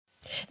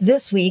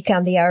This week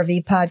on the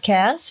RV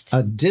podcast,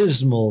 a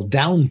dismal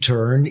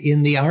downturn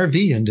in the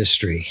RV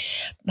industry.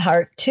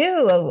 Part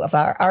 2 of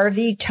our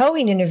RV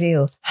towing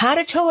interview, how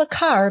to tow a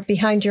car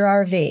behind your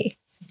RV.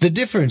 The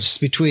difference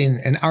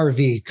between an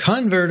RV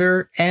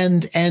converter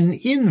and an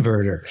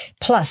inverter.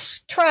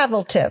 Plus,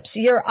 travel tips,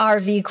 your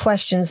RV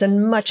questions,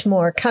 and much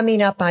more coming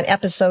up on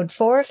episode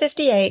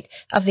 458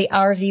 of the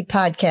RV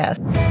podcast.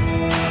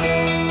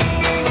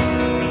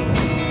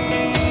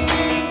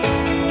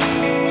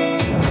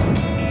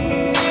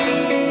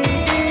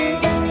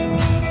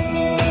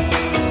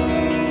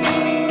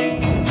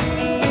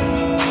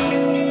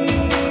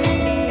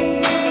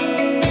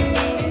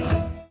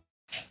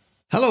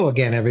 Hello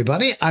again,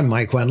 everybody. I'm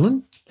Mike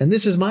Wendland, and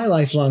this is my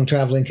lifelong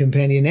traveling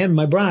companion and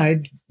my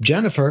bride,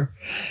 Jennifer.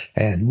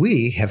 And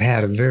we have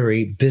had a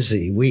very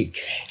busy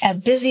week. A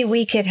busy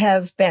week it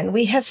has been.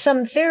 We have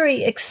some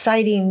very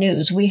exciting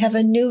news. We have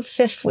a new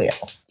fifth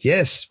wheel.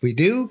 Yes, we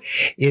do.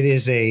 It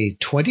is a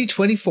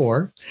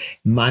 2024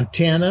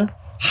 Montana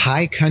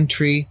High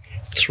Country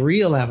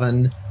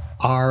 311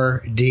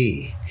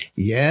 RD.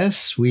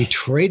 Yes, we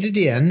traded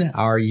in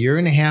our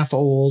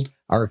year-and-a-half-old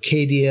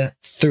Arcadia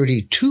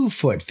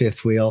 32-foot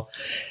fifth wheel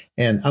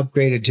and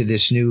upgraded to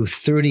this new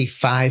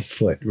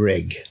 35-foot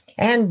rig.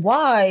 And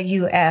why,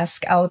 you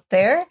ask out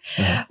there?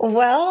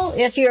 Well,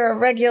 if you're a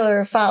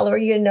regular follower,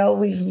 you know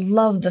we've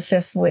loved the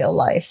fifth wheel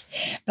life.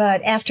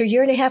 But after a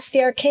year and a half of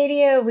the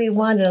Arcadia, we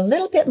wanted a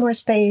little bit more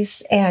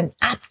space and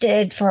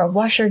opted for a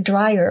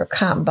washer-dryer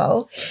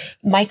combo.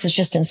 Mike was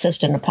just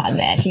insistent upon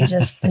that. He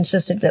just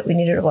insisted that we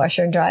needed a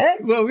washer and dryer.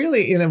 Well,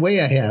 really, in a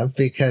way I have,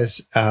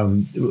 because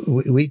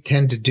we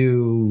tend to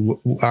do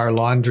our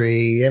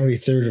laundry every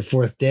third or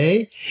fourth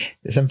day.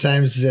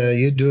 Sometimes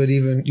you do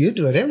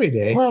it every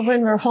day. Well,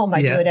 when we're home,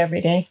 I do it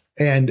every day.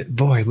 And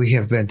boy, we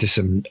have been to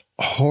some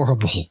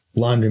horrible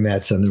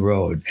laundromats on the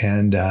road.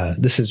 And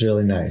this is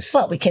really nice.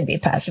 Well, we can be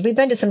positive. We've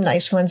been to some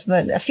nice ones,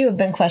 but a few have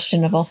been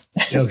questionable.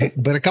 Okay.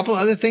 But a couple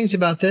other things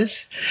about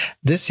this.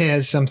 This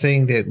has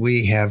something that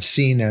we have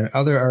seen in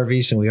other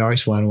RVs, and we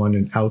always want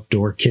an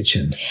outdoor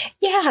kitchen.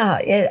 Yeah,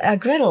 a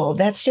griddle.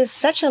 That's just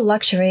such a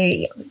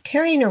luxury.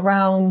 Carrying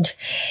around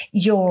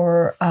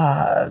your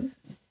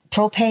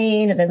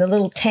propane and then the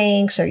little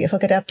tanks, or you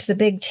hook it up to the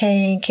big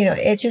tank,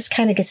 it just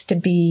kind of gets to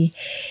be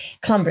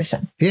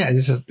cumbersome. Yeah,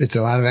 it's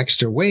a lot of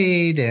extra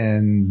weight,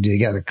 and you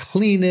got to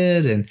clean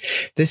it. And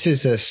this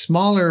is a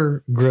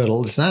smaller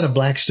griddle. It's not a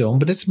Blackstone,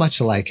 but it's much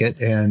like it.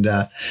 And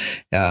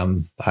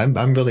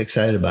I'm really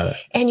excited about it.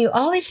 And you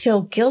always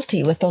feel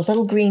guilty with those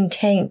little green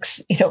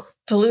tanks,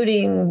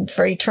 polluting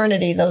for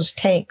eternity, those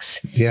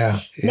tanks. Yeah.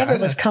 Never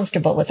was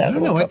comfortable with that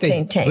little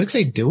propane tanks. What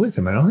they do with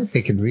them? I don't think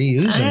they can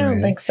reuse them. I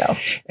don't think so.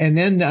 And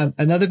then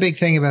another big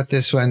thing about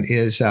this one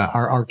is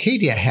our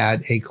Arcadia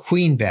had a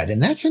queen bed,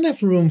 and that's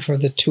enough room for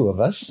the two of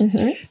us.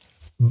 Mm-hmm.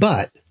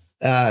 But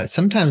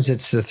sometimes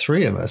it's the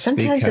three of us.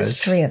 Sometimes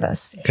it's three of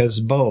us.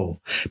 Because Bo,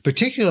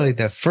 particularly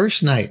the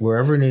first night,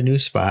 wherever in a new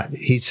spot,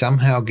 he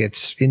somehow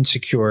gets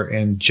insecure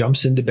and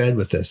jumps into bed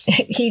with us.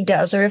 He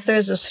does. Or if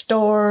there's a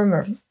storm,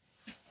 or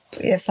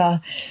if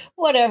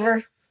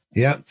whatever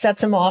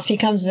sets him off, he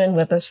comes in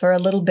with us for a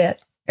little bit.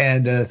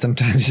 And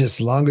sometimes just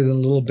longer than a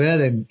little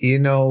bit.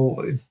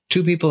 And,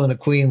 two people and a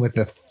queen with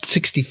a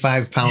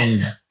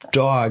 65-pound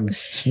dog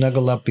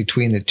snuggle up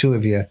between the two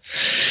of you.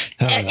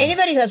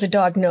 Anybody who has a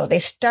dog knows they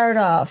start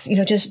off,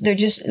 they're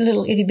just a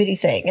little itty bitty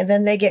thing. And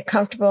then they get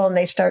comfortable and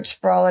they start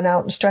sprawling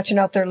out and stretching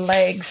out their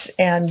legs.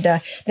 And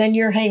then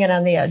you're hanging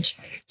on the edge.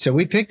 So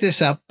we picked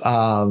this up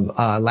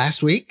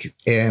last week,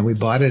 and we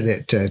bought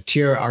it at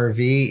Tier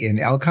RV in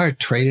Elkhart,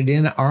 traded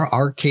in our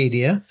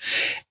Arcadia.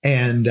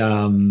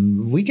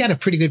 And we got a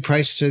pretty good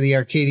price for the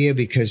Arcadia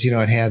because,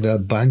 it had a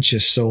bunch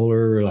of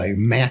solar, like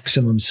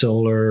maximum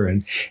solar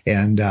and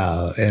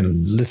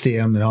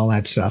lithium and all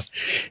that stuff.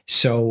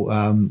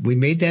 So we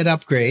made that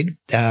upgrade.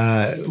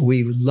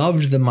 We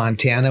loved the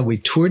Montana. We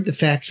toured the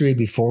factory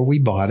before we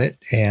bought it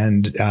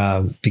and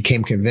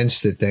became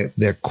convinced that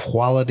the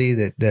quality,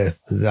 that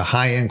the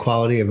high-end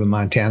quality of a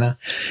Montana.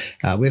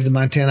 We have the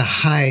Montana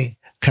High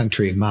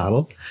Country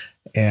model.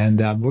 And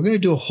we're going to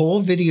do a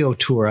whole video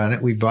tour on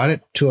it. We brought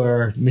it to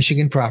our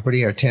Michigan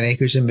property, our 10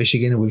 acres in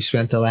Michigan, and we've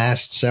spent the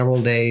last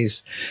several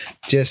days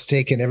just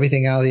taking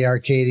everything out of the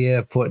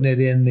Arcadia, putting it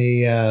in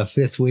the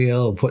fifth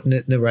wheel, putting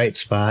it in the right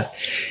spot.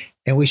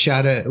 And we're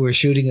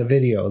shooting a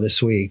video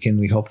this week, and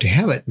we hope to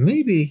have it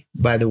maybe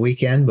by the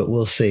weekend, but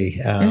we'll see.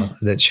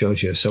 That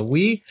shows you. So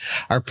we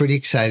are pretty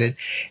excited.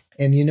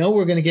 And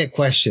we're going to get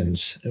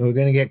questions. We're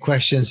going to get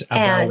questions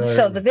about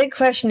so the big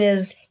question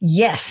is,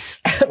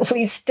 yes,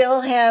 we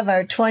still have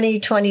our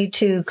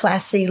 2022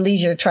 Class C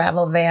leisure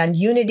travel van,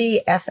 Unity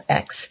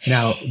FX.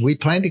 Now, we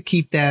plan to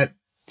keep that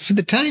for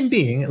the time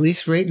being, at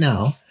least right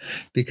now,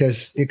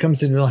 because it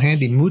comes in real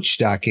handy mooch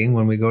stocking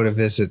when we go to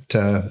visit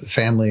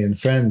family and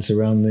friends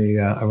around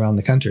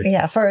the country.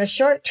 Yeah, for a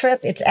short trip,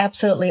 it's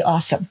absolutely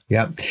awesome.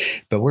 Yep.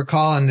 But we're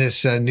calling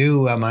this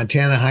new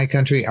Montana High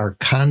Country our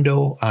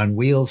condo on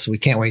wheels. We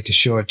can't wait to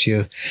show it to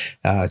you.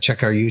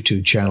 Check our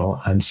YouTube channel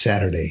on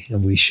Saturday,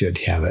 and we should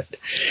have it.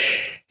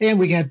 And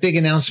we got big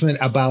announcement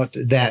about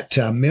that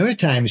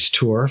Maritimes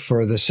tour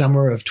for the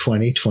summer of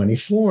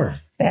 2024.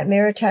 That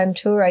Maritime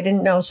tour, I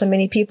didn't know so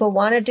many people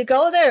wanted to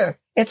go there.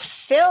 It's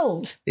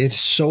filled. It's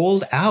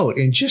sold out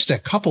in just a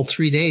couple,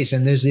 3 days.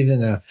 And there's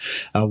even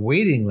a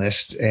waiting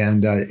list.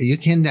 And you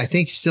can, I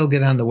think, still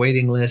get on the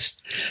waiting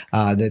list.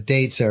 The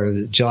dates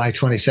are July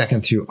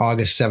 22nd through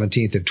August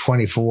 17th of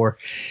 24.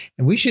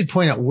 And we should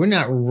point out, we're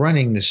not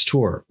running this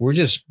tour. We're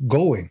just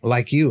going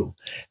like you.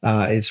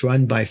 It's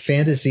run by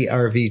Fantasy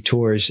RV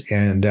Tours.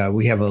 And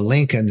we have a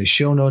link in the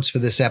show notes for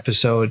this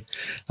episode.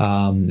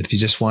 If you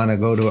just want to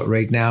go to it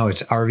right now,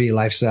 it's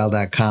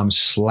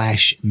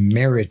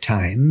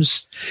rvlifestyle.com/maritimes.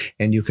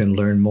 And you can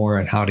learn more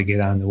on how to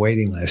get on the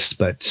waiting list.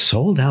 But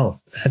sold out.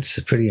 That's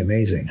pretty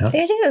amazing, huh?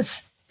 It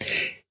is.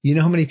 You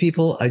know how many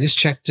people, I just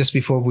checked just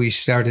before we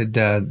started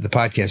the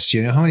podcast. Do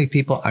you know how many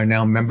people are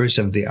now members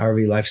of the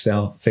RV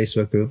Lifestyle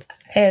Facebook group?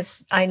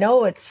 I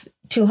know it's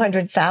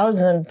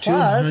 200,000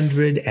 plus.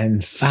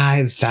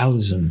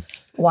 205,000.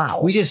 Wow.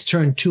 We just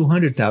turned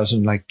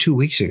 200,000 like 2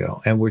 weeks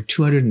ago, and we're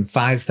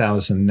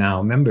 205,000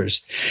 now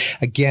members.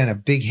 Again, a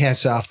big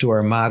hats off to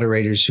our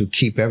moderators who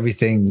keep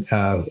everything,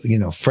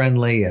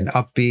 friendly and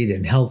upbeat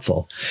and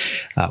helpful.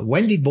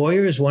 Wendy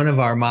Boyer is one of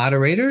our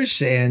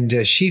moderators,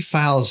 and she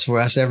files for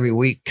us every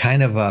week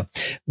kind of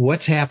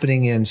what's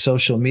happening in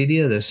social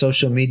media, the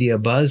social media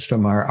buzz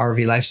from our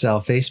RV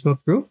Lifestyle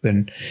Facebook group.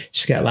 And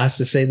she's got lots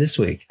to say this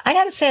week. I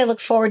got to say, I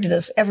look forward to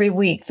this every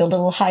week, the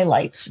little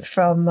highlights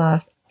from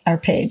our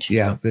page.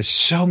 Yeah, there's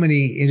so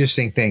many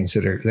interesting things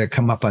that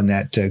come up on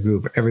that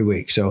group every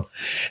week. So,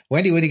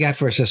 Wendy, what do you got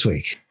for us this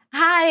week?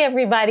 Hi,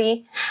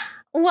 everybody.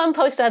 One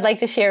post I'd like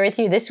to share with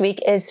you this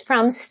week is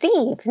from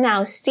Steve.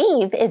 Now,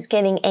 Steve is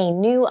getting a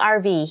new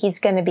RV. He's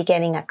going to be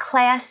getting a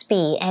Class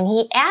B, and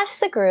he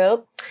asked the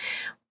group,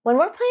 when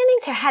we're planning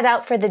to head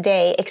out for the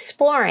day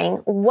exploring,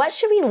 what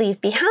should we leave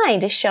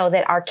behind to show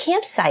that our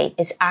campsite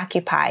is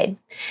occupied?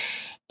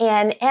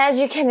 And as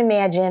you can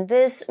imagine,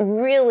 this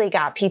really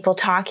got people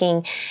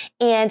talking.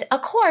 And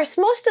of course,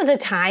 most of the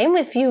time,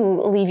 if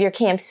you leave your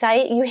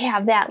campsite, you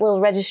have that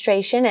little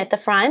registration at the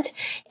front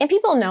and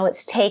people know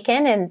it's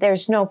taken and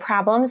there's no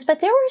problems. But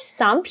there were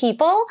some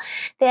people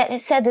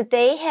that said that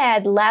they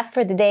had left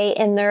for the day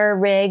in their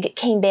rig,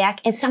 came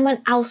back, and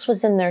someone else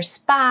was in their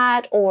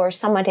spot, or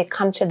someone had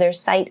come to their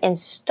site and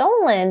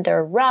stolen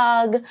their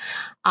rug.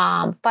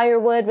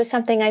 Firewood was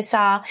something I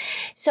saw.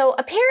 So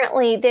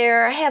apparently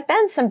there have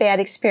been some bad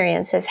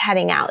experiences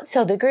heading out.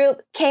 So the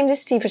group came to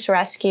Steve's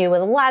rescue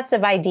with lots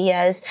of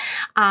ideas.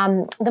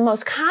 The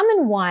most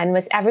common one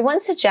was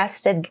everyone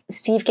suggested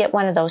Steve get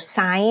one of those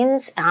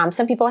signs.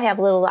 Some people have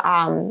little,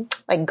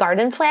 like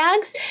garden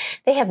flags.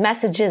 They have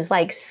messages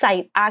like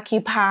site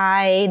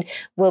occupied,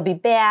 we'll be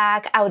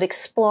back, out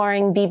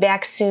exploring, be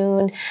back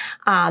soon.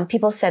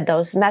 People said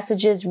those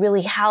messages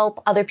really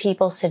help. Other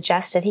people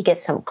suggested he get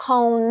some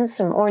cones,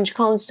 some orange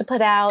cones to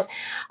put out.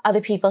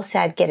 Other people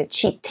said get a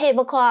cheap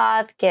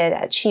tablecloth,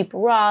 get a cheap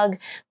rug,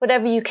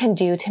 whatever you can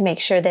do to make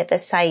sure that the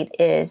site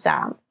is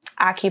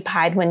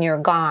occupied when you're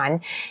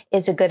gone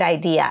is a good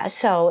idea.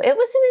 So it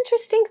was an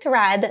interesting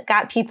thread,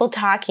 got people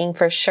talking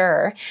for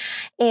sure.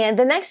 And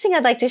the next thing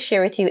I'd like to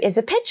share with you is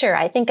a picture.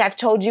 I think I've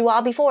told you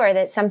all before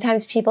that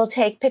sometimes people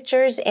take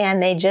pictures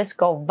and they just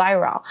go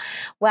viral.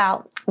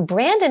 Well,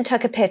 Brandon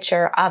took a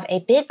picture of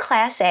a big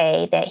Class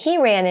A that he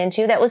ran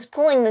into that was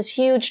pulling this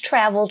huge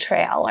travel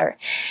trailer.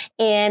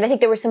 And I think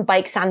there were some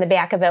bikes on the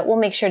back of it. We'll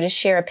make sure to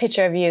share a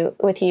picture of you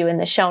with you in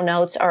the show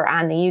notes or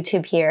on the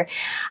YouTube here.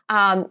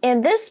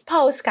 And this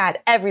post got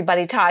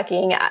everybody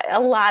talking,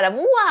 a lot of,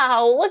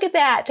 wow, look at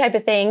that type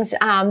of things.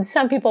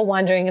 Some people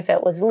wondering if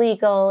it was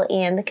legal,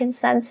 and the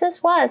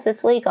consensus was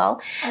it's legal.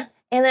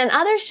 And then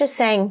others just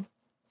saying,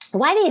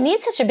 why do you need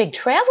such a big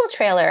travel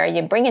trailer? Are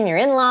you bringing your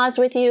in-laws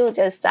with you?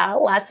 Just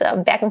lots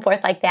of back and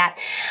forth like that.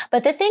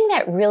 But the thing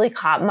that really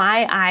caught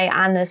my eye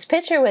on this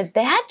picture was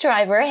that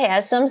driver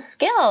has some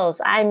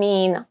skills. I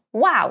mean,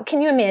 wow.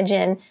 Can you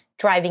imagine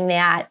driving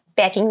that,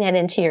 backing that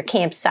into your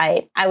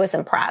campsite? I was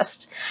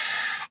impressed.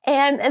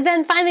 And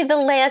then finally, the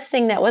last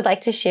thing that I would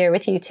like to share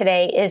with you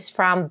today is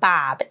from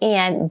Bob.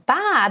 And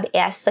Bob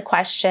asked the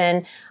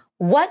question,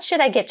 what should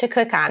I get to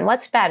cook on?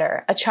 What's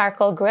better, a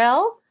charcoal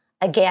grill,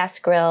 a gas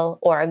grill,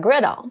 or a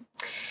griddle?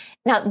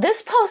 Now,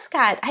 this post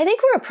got, I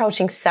think we're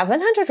approaching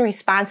 700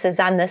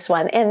 responses on this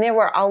one, and there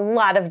were a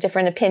lot of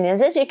different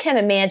opinions, as you can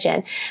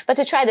imagine. But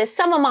to try to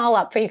sum them all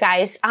up for you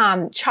guys,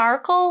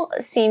 charcoal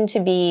seemed to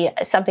be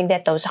something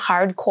that those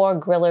hardcore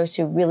grillers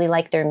who really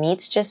like their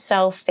meats just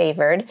so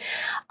favored.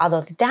 Although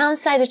the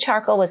downside of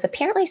charcoal was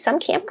apparently some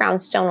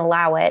campgrounds don't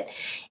allow it.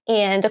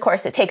 And of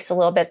course, it takes a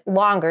little bit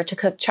longer to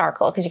cook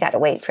charcoal because you got to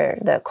wait for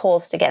the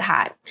coals to get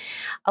hot.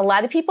 A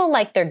lot of people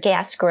like their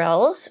gas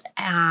grills.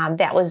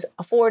 That was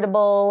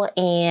affordable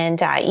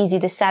and easy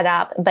to set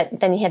up. But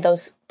then you had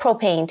those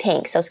propane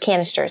tanks, those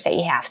canisters that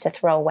you have to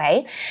throw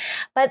away.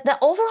 But the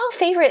overall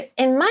favorite,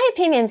 in my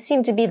opinion,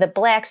 seemed to be the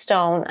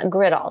Blackstone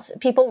griddles.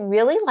 People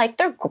really like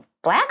their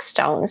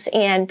Blackstones,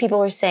 and people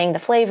were saying the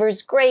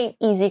flavor's great,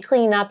 easy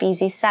cleanup,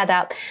 easy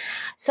setup.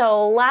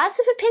 So lots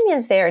of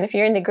opinions there. And if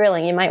you're into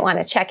grilling, you might want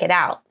to check it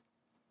out.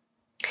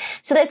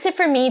 So that's it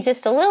for me.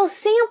 Just a little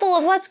sample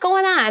of what's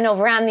going on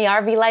over on the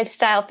RV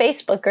Lifestyle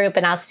Facebook group,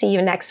 and I'll see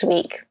you next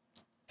week.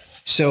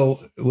 So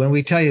when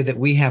we tell you that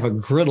we have a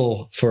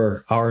griddle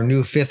for our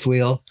new fifth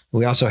wheel,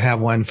 we also have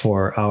one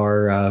for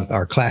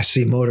our Class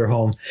C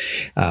motorhome.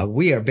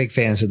 We are big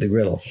fans of the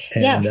griddle.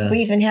 And, we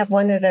even have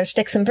one at our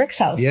Sticks and Bricks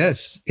house.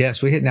 Yes.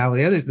 We hit now.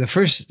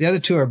 The other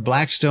two are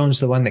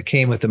Blackstones. The one that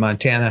came with the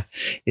Montana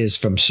is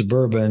from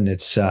Suburban.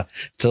 It's a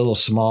little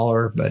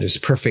smaller, but it's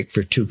perfect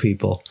for two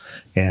people.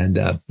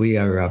 And we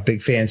are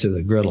big fans of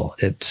the griddle.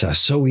 It's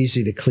so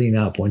easy to clean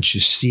up once you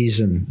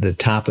season the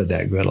top of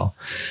that griddle.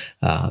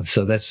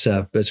 So that's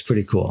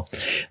pretty cool.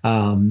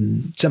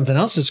 Something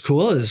else that's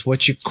cool is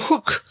what you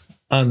cook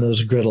on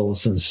those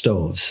griddles and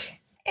stoves.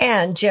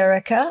 And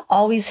Jerica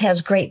always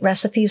has great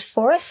recipes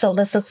for us, so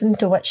let's listen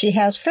to what she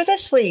has for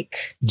this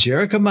week.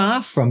 Jerica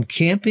Ma from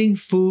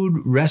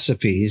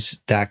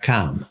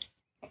campingfoodrecipes.com.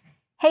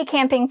 Hey,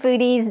 camping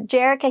foodies,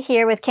 Jerica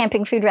here with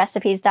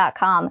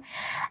campingfoodrecipes.com.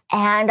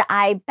 And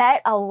I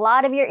bet a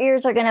lot of your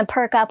ears are going to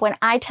perk up when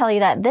I tell you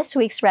that this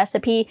week's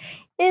recipe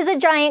is a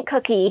giant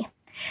cookie.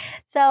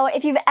 So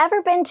if you've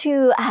ever been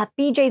to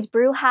BJ's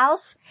Brew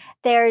House,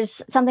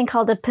 there's something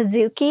called a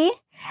pizookie.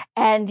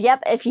 And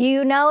yep, if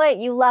you know it,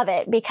 you love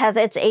it because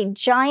it's a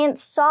giant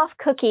soft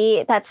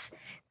cookie that's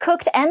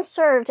cooked and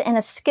served in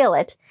a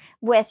skillet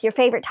with your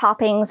favorite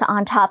toppings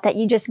on top that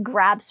you just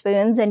grab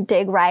spoons and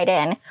dig right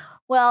in.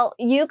 Well,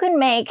 you can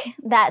make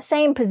that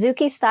same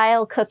pizookie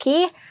style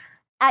cookie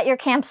at your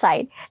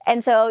campsite.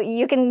 And so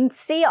you can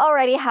see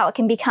already how it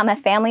can become a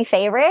family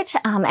favorite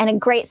and a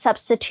great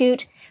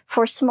substitute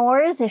for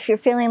s'mores if you're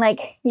feeling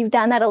like you've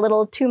done that a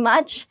little too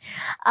much.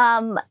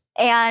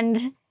 And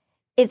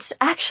it's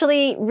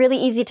actually really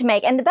easy to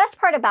make. And the best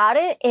part about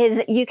it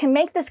is you can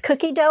make this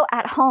cookie dough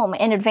at home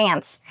in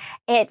advance.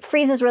 It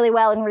freezes really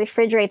well and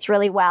refrigerates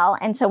really well.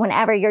 And so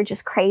whenever you're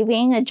just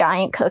craving a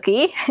giant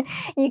cookie,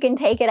 you can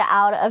take it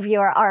out of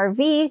your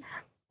RV,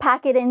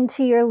 pack it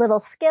into your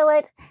little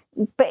skillet,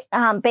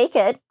 bake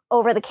it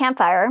over the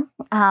campfire,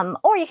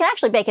 or you can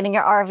actually bake it in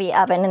your RV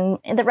oven,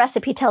 and the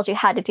recipe tells you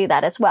how to do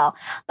that as well.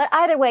 But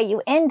either way, you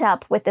end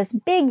up with this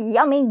big,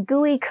 yummy,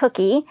 gooey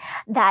cookie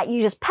that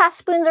you just pass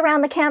spoons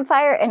around the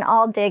campfire and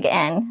all dig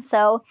in.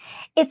 So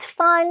it's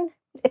fun,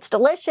 it's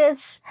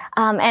delicious,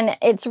 and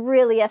it's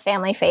really a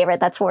family favorite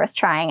that's worth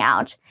trying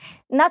out.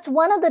 And that's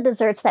one of the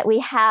desserts that we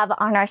have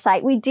on our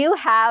site. We do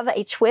have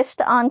a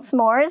twist on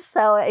s'mores.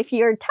 So if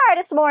you're tired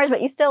of s'mores,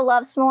 but you still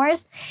love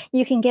s'mores,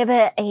 you can give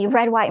it a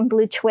red, white, and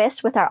blue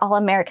twist with our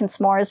All-American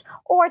s'mores,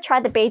 or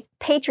try the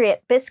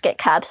Patriot biscuit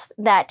cups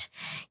that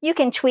you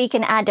can tweak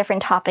and add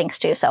different toppings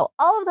to. So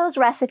all of those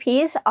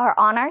recipes are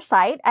on our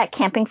site at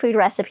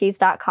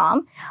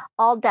campingfoodrecipes.com.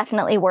 All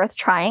definitely worth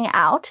trying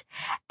out.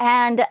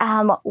 And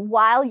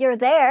while you're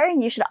there,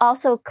 you should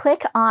also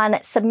click on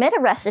Submit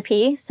a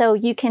Recipe so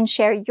you can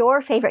share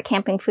your favorite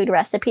camping food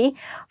recipe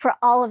for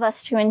all of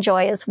us to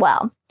enjoy as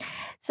well.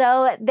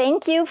 So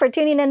thank you for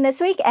tuning in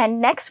this week. And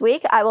next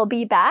week, I will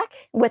be back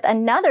with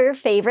another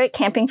favorite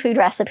camping food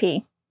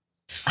recipe.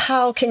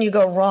 How can you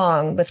go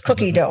wrong with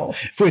cookie dough?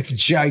 With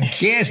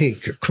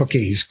gigantic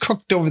cookies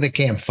cooked over the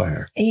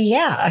campfire.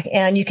 Yeah,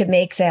 and you can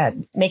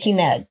making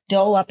that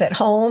dough up at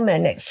home,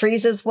 and it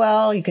freezes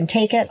well. You can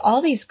take it.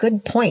 All these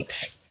good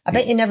points. I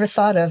bet you never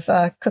thought of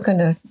cooking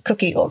a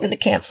cookie over the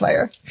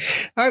campfire.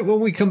 All right, when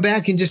we come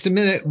back in just a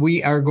minute,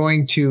 we are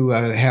going to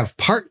have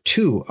part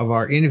 2 of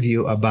our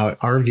interview about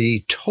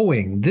RV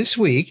towing. This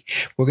week,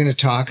 we're going to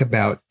talk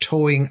about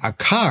towing a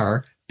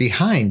car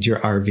behind your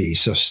RV.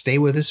 So stay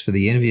with us for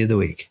the interview of the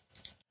week.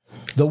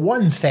 The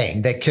one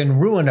thing that can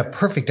ruin a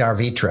perfect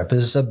RV trip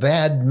is a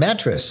bad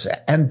mattress.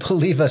 And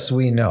believe us,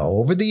 we know.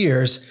 Over the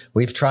years,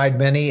 we've tried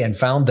many and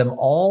found them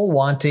all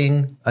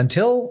wanting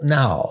until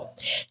now.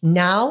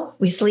 Now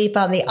we sleep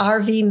on the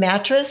RV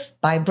mattress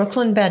by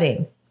Brooklyn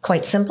Bedding.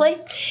 Quite simply,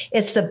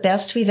 it's the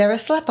best we've ever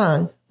slept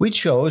on. We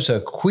chose a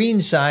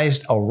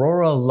queen-sized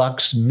Aurora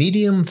Luxe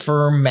medium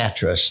firm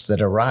mattress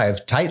that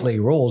arrived tightly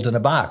rolled in a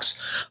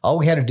box. All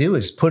we had to do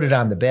is put it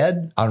on the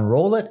bed,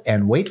 unroll it,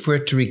 and wait for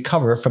it to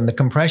recover from the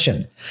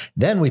compression.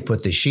 Then we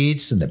put the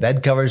sheets and the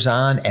bed covers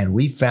on, and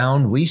we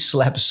found we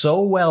slept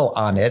so well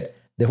on it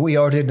that we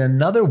ordered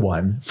another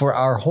one for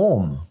our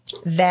home.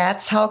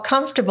 That's how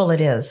comfortable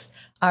it is.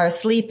 Our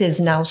sleep is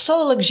now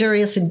so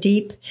luxurious and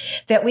deep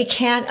that we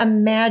can't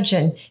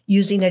imagine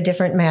using a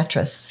different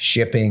mattress.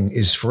 Shipping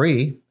is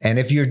free. And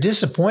if you're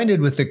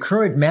disappointed with the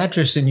current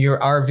mattress in your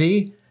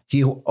RV,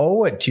 you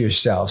owe it to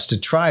yourselves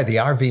to try the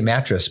RV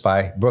mattress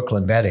by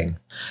Brooklyn Bedding.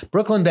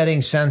 Brooklyn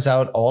Bedding sends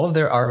out all of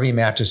their RV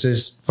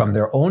mattresses from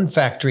their own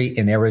factory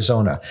in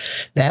Arizona.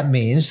 That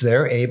means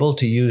they're able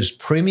to use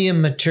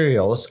premium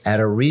materials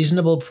at a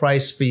reasonable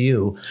price for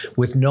you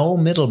with no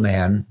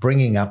middleman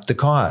bringing up the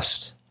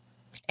cost.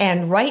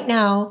 And right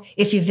now,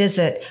 if you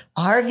visit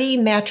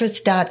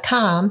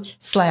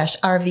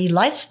rvmattress.com/RV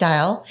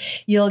lifestyle,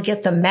 you'll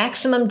get the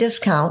maximum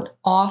discount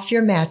off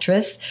your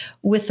mattress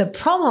with the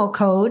promo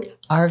code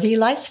RV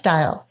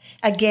lifestyle.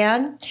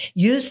 Again,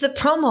 use the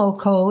promo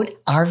code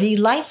RV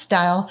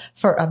lifestyle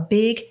for a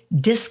big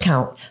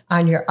discount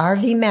on your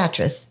RV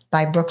mattress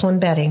by Brooklyn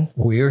Bedding.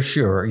 We're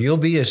sure you'll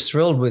be as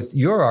thrilled with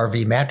your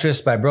RV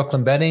mattress by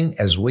Brooklyn Bedding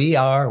as we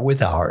are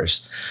with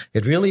ours.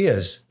 It really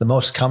is the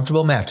most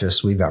comfortable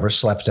mattress we've ever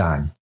slept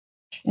on.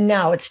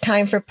 Now it's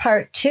time for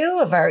part 2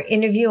 of our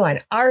interview on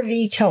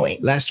RV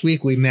towing. Last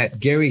week, we met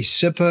Gary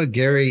Sippa.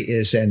 Gary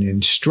is an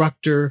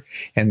instructor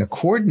and the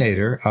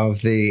coordinator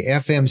of the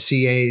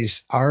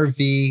FMCA's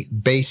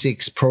RV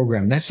Basics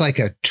program. That's like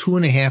a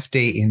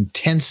 2.5-day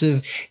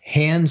intensive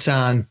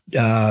hands-on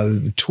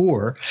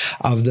tour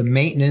of the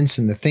maintenance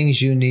and the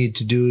things you need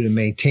to do to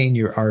maintain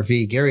your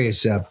RV. Gary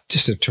is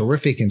just a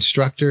terrific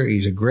instructor.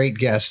 He's a great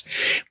guest.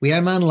 We had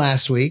him on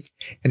last week,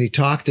 and he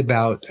talked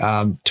about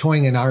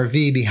towing an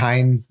RV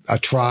behind a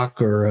truck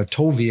or a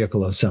tow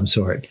vehicle of some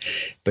sort.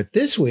 But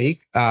this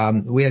week,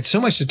 we had so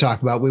much to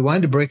talk about. We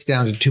wanted to break it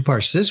down into 2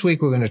 parts. This week,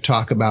 we're going to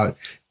talk about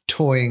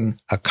towing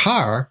a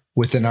car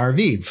with an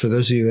RV for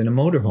those of you in a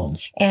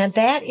motorhome. And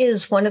that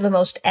is one of the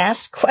most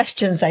asked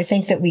questions I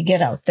think that we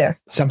get out there.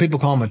 Some people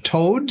call them a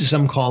toad.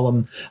 Some call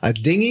them a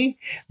dinghy.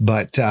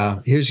 But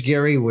here's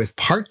Gary with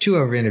part 2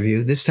 of our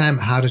interview. This time,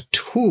 how to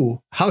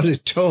tow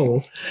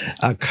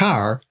a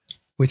car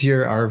with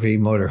your RV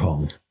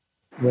motorhome.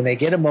 When they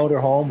get a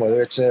motorhome,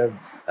 whether it's a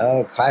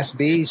Class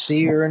B,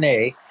 C, or an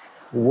A,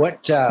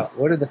 what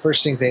are the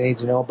first things they need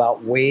to know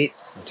about weight,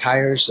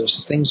 tires,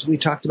 those things we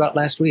talked about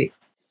last week?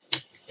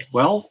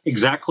 Well,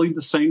 exactly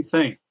the same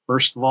thing.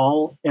 First of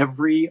all,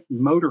 every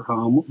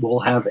motorhome will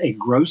have a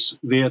gross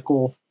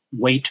vehicle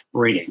weight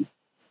rating.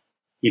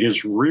 It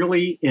is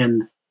really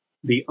in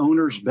the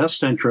owner's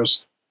best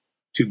interest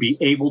to be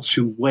able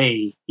to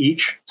weigh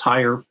each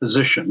tire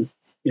position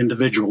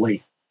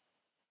individually.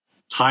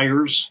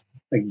 Tires,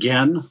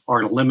 again,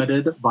 are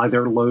limited by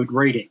their load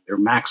rating, their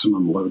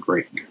maximum load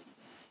rating.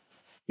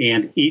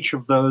 And each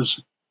of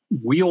those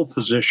wheel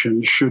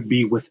positions should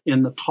be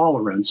within the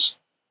tolerance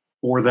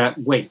for that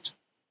weight.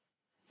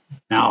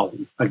 Now,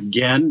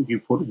 again,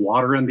 you put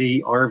water in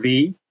the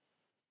RV,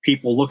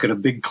 people look at a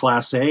big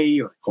Class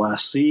A or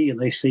Class C and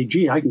they say,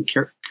 gee, I can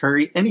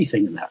carry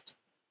anything in that.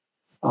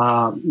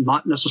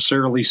 Not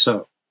necessarily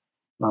so.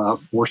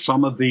 For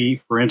some of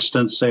for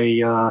instance,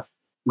 a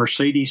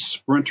Mercedes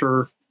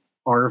Sprinter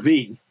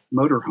RV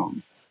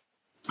motorhome,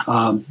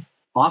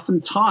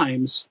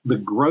 oftentimes the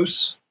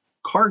gross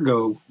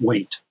cargo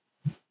weight,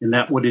 and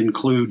that would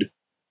include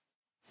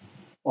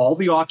all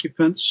the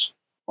occupants,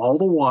 all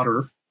the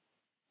water,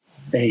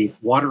 a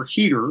water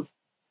heater,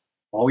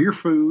 all your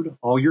food,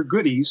 all your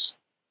goodies.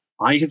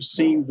 I have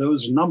seen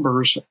those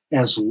numbers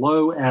as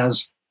low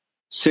as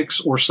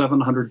 600 or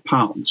 700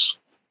 pounds.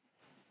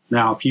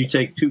 Now, if you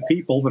take 2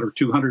 people that are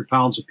 200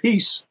 pounds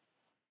apiece,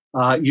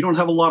 you don't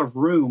have a lot of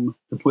room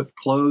to put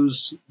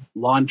clothes,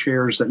 lawn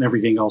chairs, and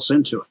everything else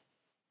into it.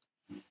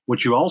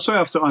 What you also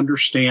have to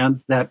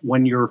understand that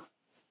when you're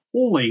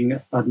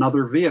pulling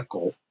another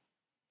vehicle,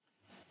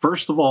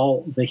 first of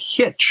all, the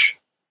hitch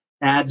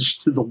adds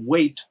to the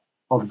weight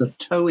of the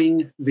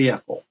towing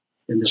vehicle,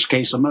 in this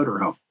case, a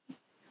motorhome.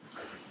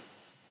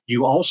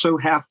 You also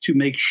have to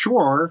make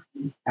sure,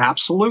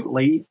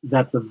 absolutely,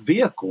 that the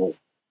vehicle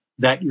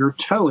that you're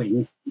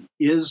towing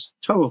is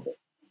towable.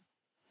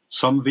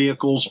 Some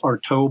vehicles are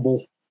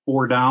towable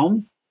 4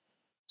 down,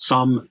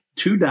 some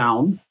 2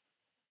 down,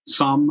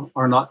 some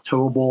are not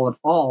towable at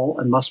all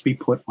and must be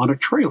put on a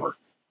trailer.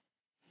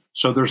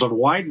 So there's a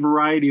wide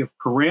variety of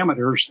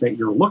parameters that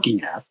you're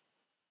looking at.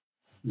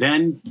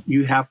 Then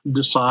you have to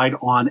decide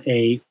on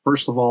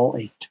first of all,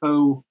 a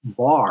tow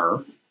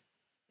bar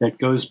that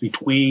goes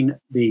between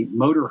the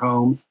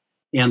motorhome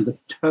and the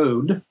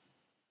towed.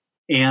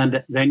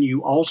 And then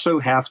you also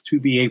have to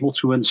be able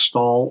to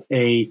install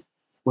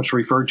what's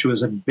referred to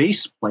as a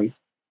base plate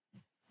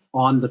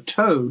on the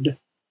towed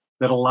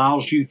that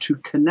allows you to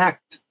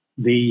connect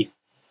the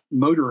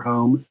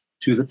motorhome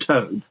to the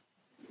towed.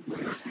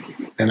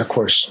 And of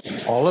course,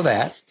 all of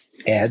that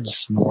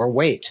adds more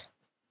weight.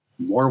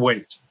 More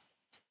weight.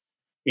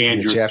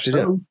 And your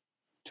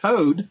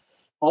towed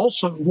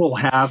also will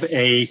have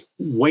a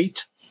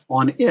weight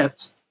on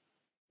it.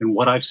 And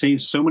what I've seen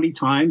so many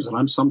times, and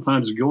I'm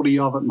sometimes guilty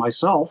of it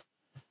myself,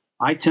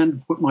 I tend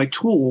to put my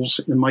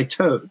tools in my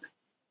towed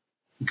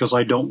because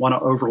I don't want to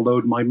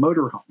overload my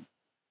motorhome.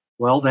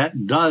 Well,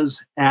 that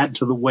does add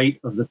to the weight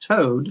of the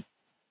towed.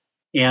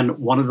 And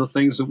one of the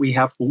things that we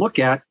have to look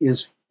at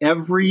is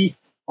every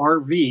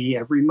RV,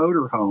 every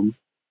motorhome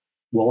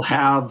will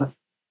have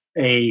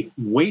a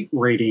weight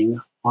rating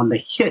on the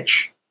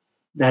hitch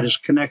that is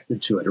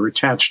connected to it or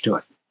attached to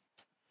it.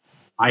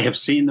 I have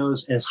seen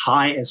those as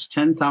high as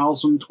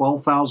 10,000,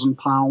 12,000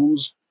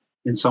 pounds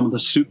in some of the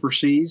Super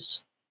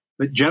Cs.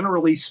 But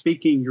generally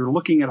speaking, you're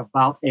looking at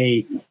about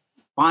a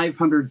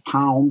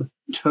 500-pound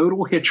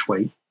total hitch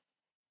weight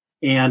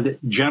and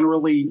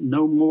generally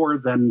no more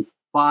than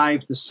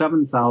 5,000 to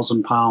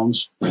 7,000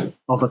 pounds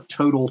of a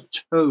total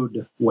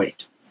towed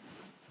weight.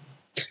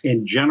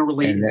 And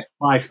generally, it's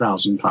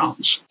 5,000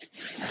 pounds.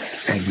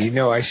 And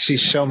I see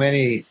so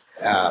many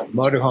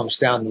motorhomes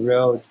down the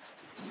road.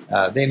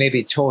 They may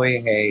be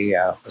towing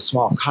a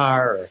small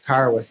car or a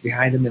car with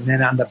behind them, and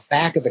then on the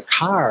back of the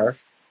car,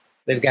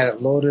 they've got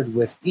it loaded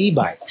with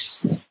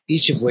e-bikes,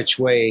 each of which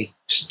weigh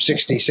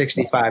 60,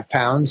 65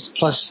 pounds,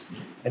 plus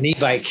an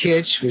e-bike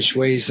hitch, which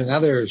weighs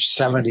another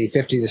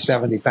 50 to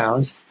 70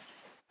 pounds.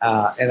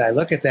 And I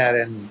look at that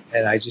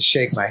and I just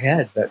shake my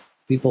head, but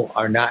people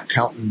are not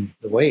counting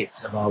the weight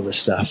of all this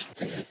stuff.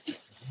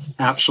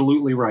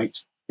 Absolutely right.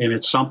 And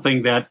it's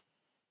something that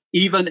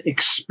even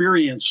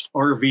experienced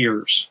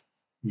RVers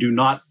do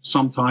not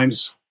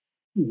sometimes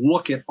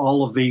look at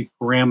all of the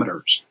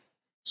parameters.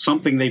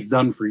 Something they've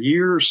done for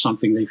years,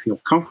 something they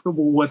feel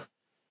comfortable with.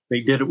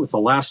 They did it with the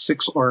last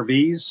 6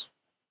 RVs.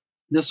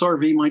 This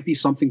RV might be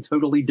something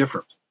totally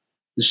different.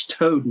 This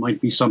towed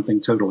might be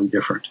something totally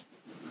different.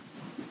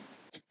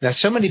 Now,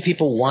 so many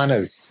people want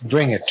to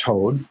bring a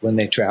towed when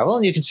they travel,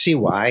 and you can see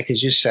why,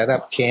 because you set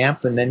up camp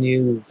and then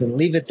you can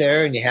leave it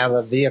there and you have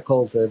a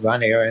vehicle to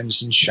run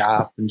errands and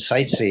shop and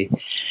sightsee.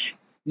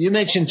 You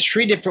mentioned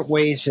 3 different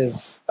ways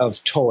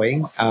of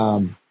towing.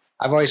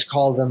 I've always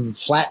called them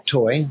flat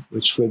towing,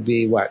 which would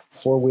be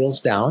 4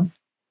 wheels down.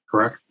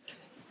 Correct.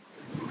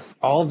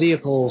 All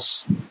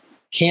vehicles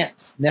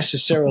can't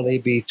necessarily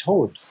be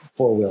towed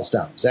 4 wheels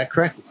down. Is that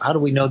correct? How do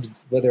we know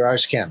whether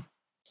ours can?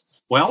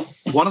 Well,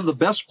 one of the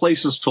best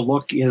places to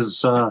look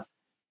is the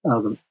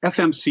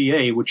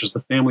FMCA, which is the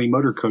Family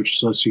Motor Coach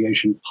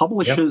Association,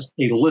 publishes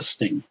a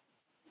listing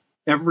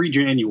every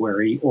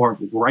January, or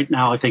right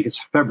now I think it's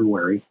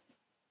February,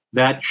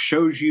 that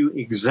shows you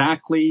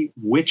exactly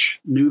which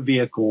new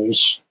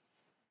vehicles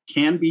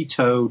can be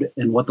towed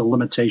and what the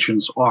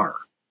limitations are.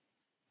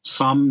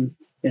 Some,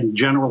 and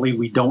generally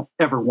we don't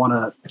ever want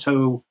to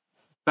tow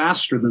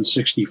faster than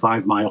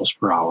 65 miles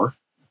per hour.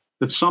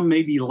 But some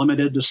may be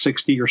limited to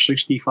 60 or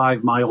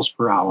 65 miles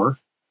per hour.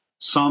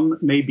 Some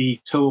may be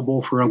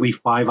towable for only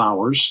 5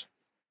 hours,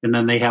 and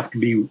then they have to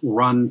be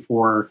run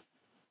for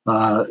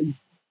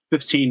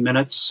 15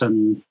 minutes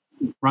and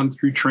run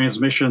through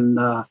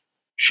transmission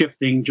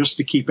shifting just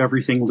to keep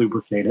everything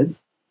lubricated.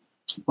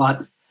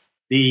 But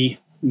the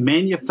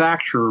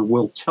manufacturer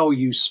will tell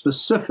you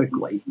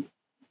specifically,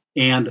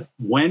 and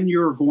when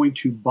you're going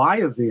to buy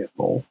a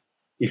vehicle,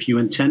 if you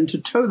intend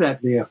to tow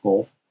that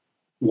vehicle,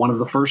 one of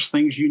the first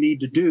things you need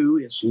to do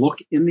is look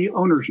in the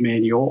owner's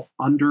manual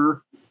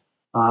under,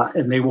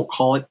 and they will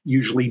call it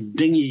usually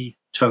dinghy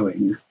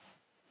towing.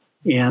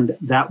 And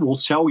that will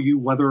tell you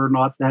whether or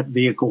not that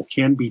vehicle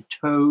can be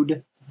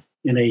towed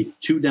in a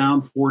 2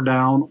 down, 4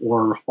 down,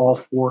 or all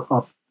 4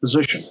 up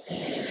position.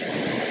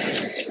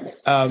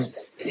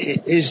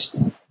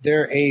 Is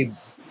there a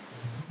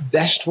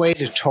best way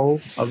to tow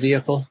a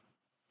vehicle?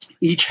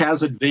 Each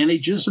has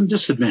advantages and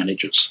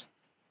disadvantages.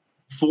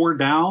 4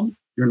 down,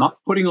 you're not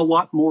putting a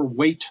lot more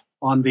weight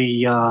on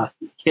the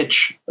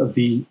hitch of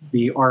the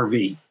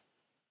RV.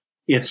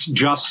 It's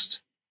just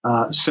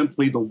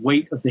simply the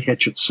weight of the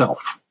hitch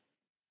itself.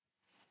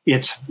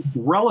 It's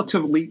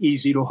relatively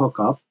easy to hook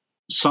up.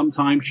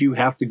 Sometimes you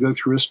have to go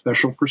through a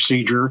special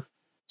procedure,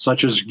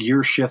 such as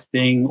gear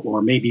shifting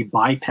or maybe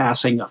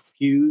bypassing a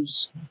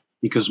fuse,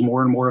 because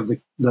more and more of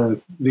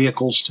the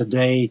vehicles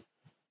today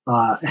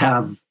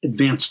have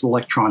advanced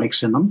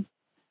electronics in them.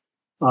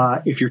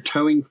 If you're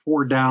towing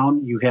 4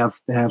 down, you have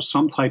to have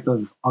some type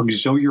of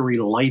auxiliary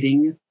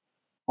lighting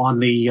on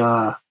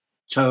the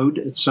towed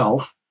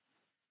itself.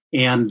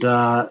 And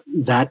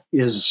that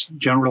is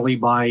generally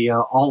by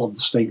all of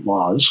the state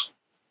laws.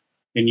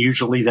 And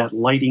usually that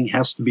lighting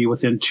has to be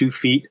within 2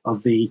 feet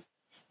of the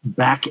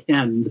back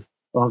end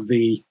of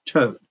the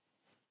towed.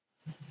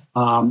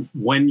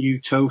 When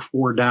you tow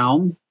 4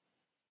 down,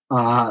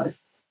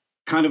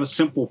 kind of a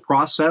simple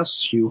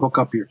process. You hook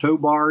up your tow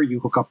bar, you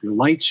hook up your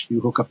lights, you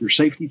hook up your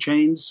safety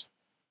chains,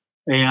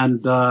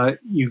 and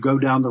you go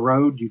down the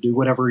road. You do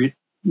whatever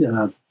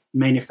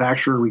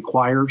manufacturer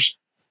requires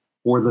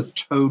for the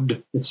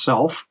towed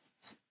itself.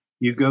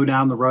 You go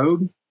down the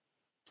road.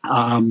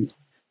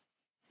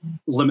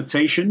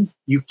 Limitation,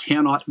 you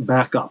cannot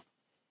back up.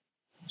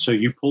 So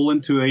you pull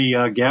into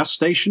a gas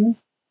station,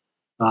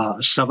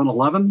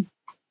 7-Eleven.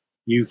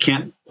 You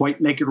can't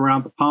quite make it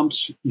around the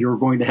pumps. You're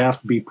going to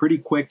have to be pretty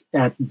quick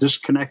at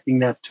disconnecting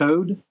that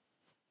towed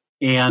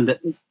and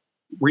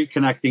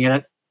reconnecting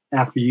it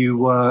after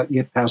you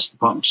get past the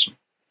pumps.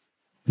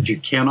 But you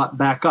cannot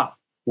back up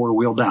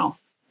 4-wheel down.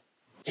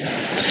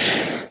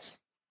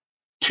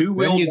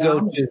 2-wheel When you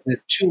down, go to the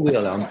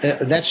 2-wheel down,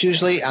 that's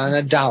usually on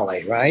a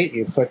dolly, right?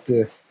 You put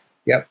the,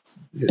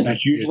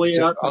 that's usually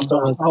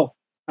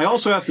I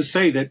also have to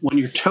say that when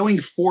you're towing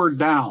 4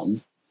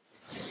 down,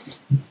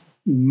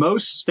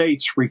 most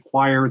states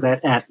require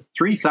that at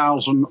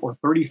 3,000 or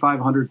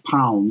 3,500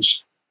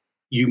 pounds,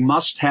 you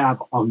must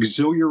have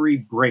auxiliary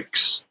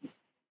brakes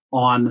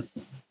on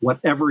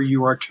whatever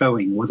you are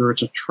towing, whether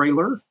it's a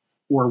trailer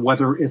or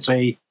whether it's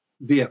a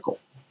vehicle.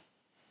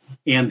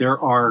 And there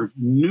are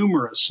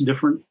numerous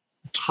different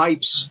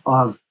types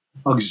of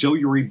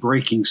auxiliary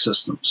braking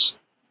systems,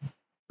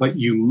 but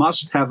you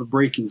must have a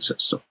braking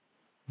system.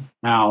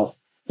 Now,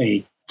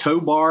 a tow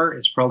bar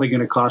is probably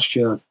going to cost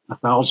you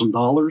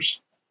 $1,000.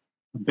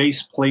 A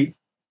base plate,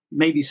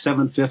 maybe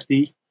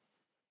 $750.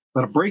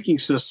 But a braking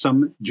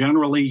system,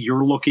 generally,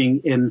 you're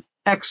looking in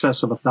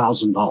excess of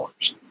 $1,000.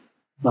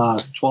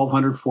 $1,200,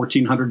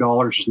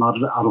 $1,400 is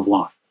not out of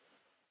line.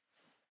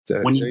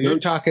 So you're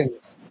talking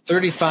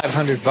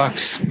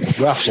 $3,500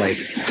 roughly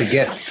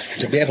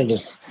to be able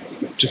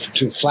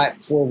to flat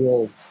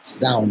 4-wheel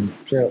down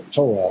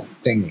tow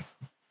thingy.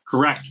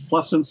 Correct.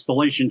 Plus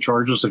installation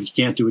charges if you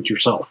can't do it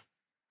yourself.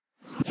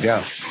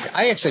 Yeah,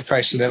 I actually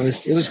priced it.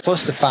 It was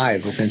close to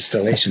 $5 with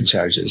installation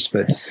charges,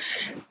 but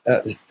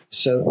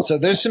so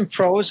there's some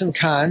pros and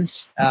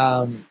cons.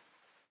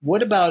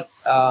 What about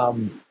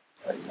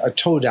a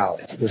tow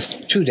dolly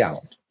with 2 down?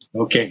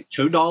 Okay,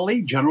 tow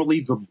dolly.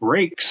 Generally, the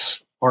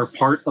brakes are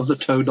part of the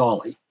tow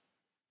dolly.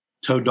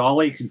 Tow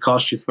dolly can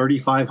cost you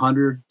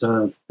 $3,500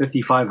 to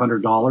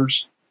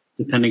 $5,500,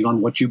 depending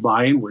on what you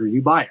buy and where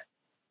you buy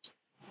it.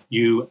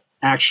 You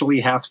actually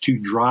have to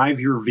drive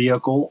your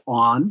vehicle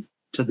on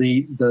to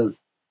the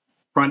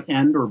front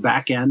end or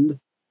back end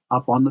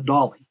up on the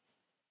dolly.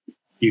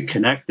 You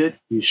connect it,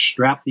 you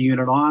strap the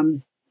unit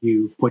on,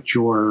 you put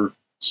your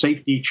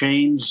safety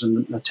chains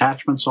and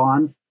attachments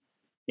on,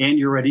 and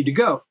you're ready to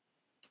go.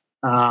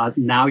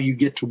 Now you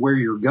get to where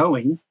you're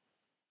going.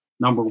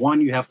 Number one,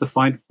 you have to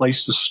find a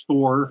place to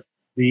store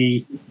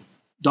the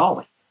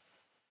dolly.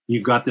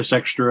 You've got this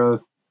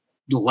extra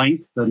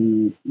length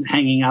and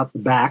hanging out the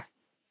back.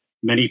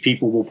 Many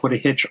people will put a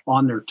hitch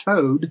on their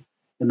toad,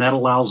 and that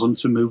allows them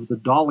to move the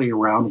dolly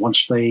around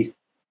once they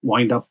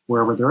wind up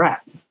wherever they're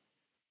at.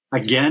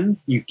 Again,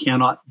 you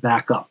cannot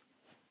back up.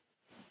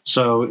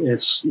 So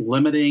it's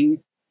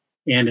limiting,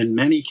 and in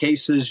many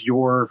cases,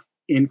 you're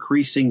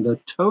increasing the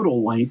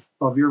total length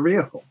of your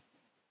vehicle.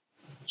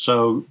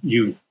 So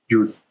your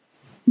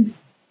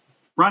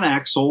front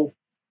axle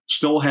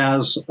still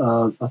has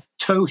a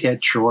tow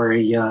hitch or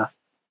a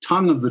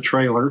tongue of the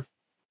trailer,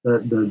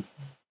 the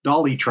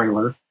dolly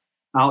trailer,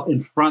 out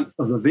in front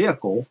of the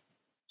vehicle.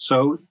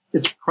 So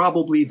it's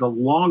probably the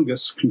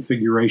longest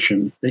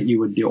configuration that you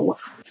would deal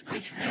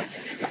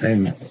with.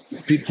 And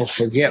people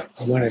forget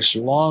when it's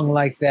long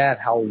like that,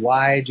 how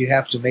wide you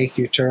have to make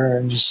your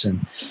turns.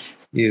 And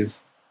you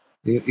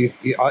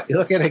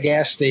look at a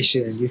gas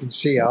station and you can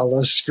see all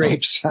those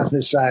scrapes on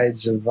the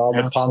sides of all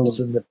the pumps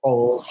and the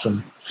poles.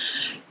 And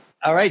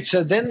all right,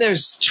 so then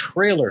there's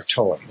trailer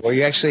towing, where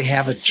you actually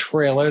have a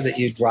trailer that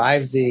you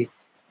drive the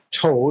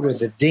toad or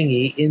the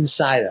dinghy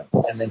inside of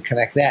and then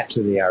connect that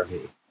to the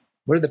RV.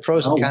 What are the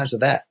pros and cons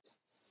of that?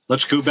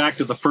 Let's go back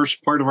to the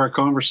first part of our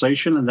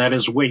conversation, and that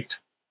is weight.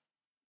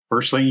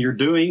 First thing you're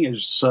doing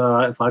is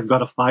if I've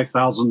got a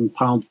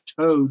 5,000-pound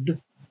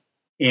toad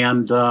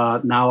and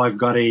now I've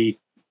got a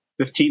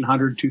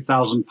 1,500,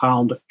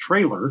 2,000-pound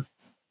trailer,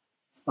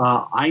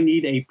 I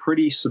need a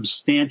pretty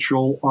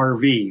substantial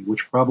RV,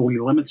 which probably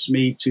limits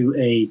me to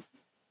a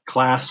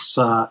Class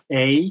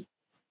A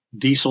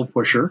diesel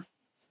pusher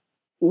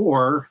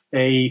or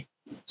a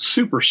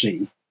Super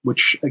C,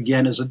 which,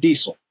 again, is a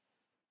diesel.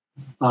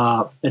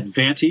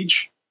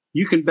 Advantage,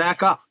 you can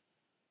back up.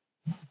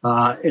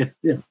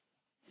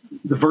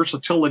 The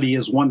versatility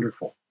is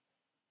wonderful.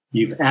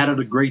 You've added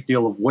a great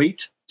deal of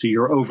weight to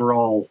your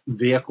overall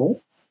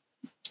vehicle,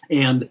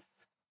 and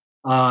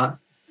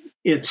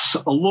it's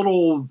a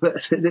little,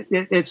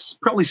 it's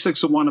probably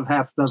 6 of one of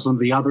half dozen of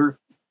the other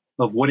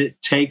of what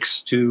it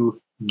takes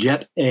to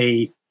get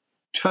a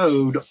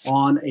toad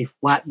on a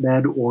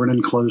flatbed or an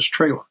enclosed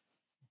trailer.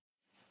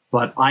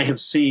 But I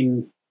have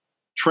seen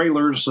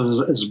trailers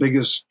as big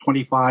as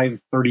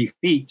 25, 30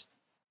 feet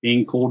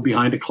being pulled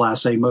behind a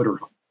Class A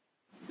motorhome.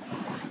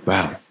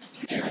 Wow.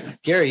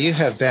 Gary, you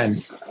have been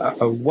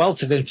a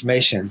wealth of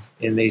information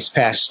in these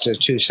past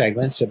 2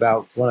 segments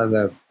about one of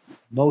the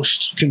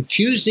most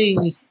confusing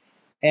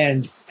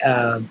and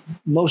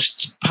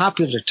most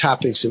popular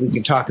topics that we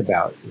can talk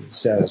about.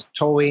 Is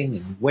towing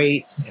and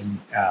weight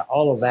and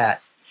all of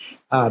that.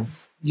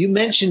 You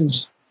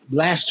mentioned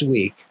last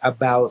week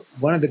about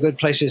one of the good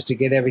places to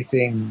get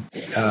everything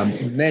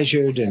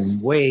measured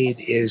and weighed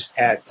is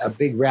at a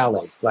big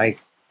rally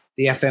like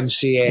the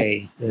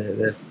FMCA.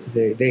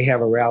 They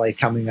have a rally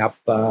coming up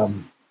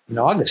in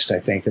August, I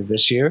think, of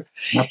this year.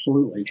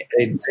 Absolutely.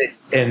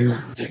 And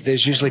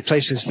there's usually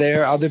places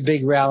there. Other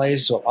big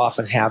rallies will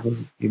often have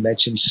them. You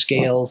mentioned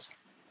scales.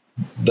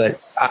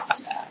 But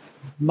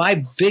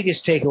my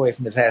biggest takeaway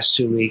from the past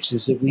 2 weeks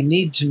is that we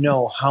need to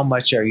know how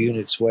much our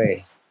units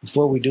weigh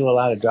before we do a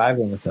lot of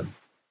driving with them.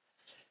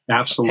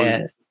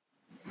 Absolutely.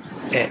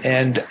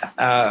 And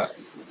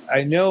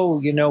I know,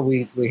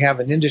 we have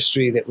an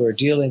industry that we're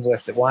dealing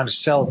with that want to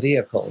sell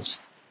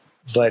vehicles,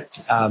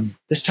 but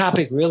this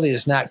topic really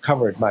is not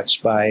covered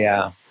much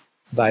by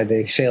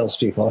the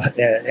salespeople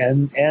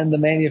and the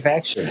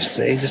manufacturers.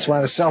 They just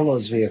want to sell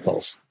those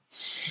vehicles.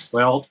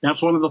 Well,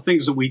 that's one of the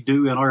things that we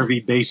do in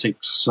RV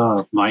Basics,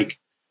 Mike,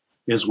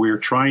 is we're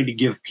trying to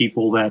give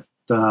people that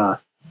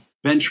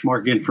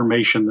benchmark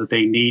information that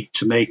they need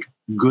to make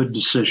good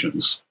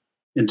decisions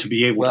and to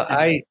be able to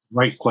ask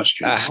right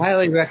questions. I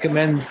highly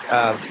recommend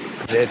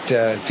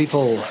that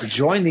people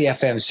join the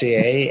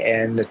FMCA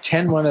and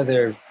attend one of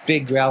their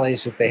big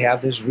rallies that they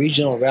have. There's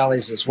regional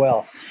rallies as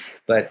well,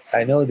 but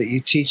I know that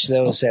you teach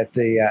those at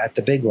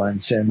the big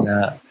ones, and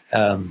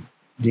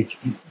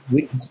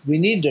we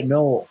need to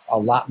know a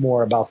lot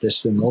more about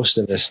this than most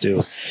of us do.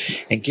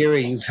 And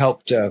Gary, you've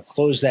helped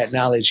close that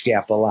knowledge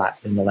gap a lot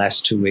in the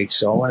last 2 weeks.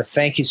 So I want to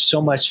thank you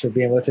so much for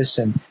being with us.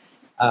 And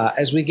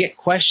as we get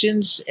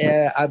questions,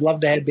 I'd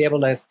love to be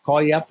able to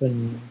call you up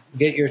and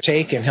get your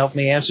take and help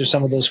me answer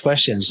some of those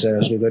questions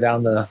as we go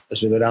down the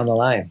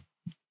line.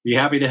 Be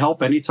happy to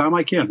help anytime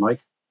I can,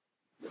 Mike.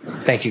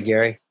 Thank you,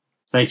 Gary.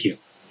 Thank you.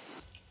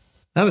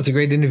 That was a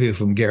great interview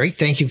from Gary.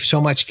 Thank you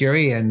so much,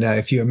 Gary. And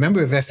if you're a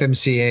member of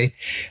FMCA,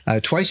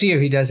 twice a year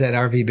he does that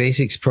RV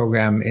Basics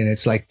program, and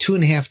it's like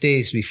 2.5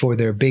 days before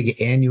their big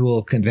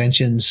annual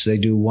conventions. They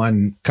do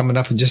one coming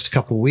up in just a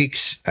couple of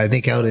weeks, I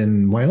think out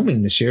in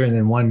Wyoming this year, and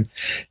then one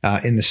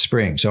in the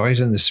spring. So always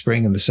in the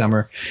spring and the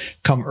summer.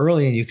 Come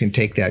early and you can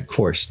take that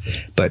course.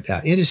 But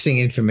interesting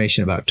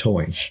information about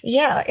towing.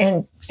 Yeah.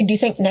 And do you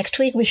think next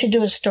week we should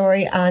do a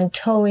story on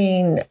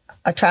towing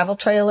a travel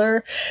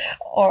trailer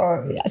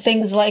or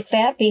things like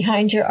that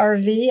behind your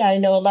RV? I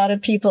know a lot of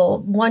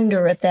people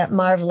wonder at that,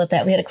 marvel at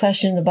that. We had a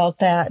question about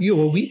that. Yeah,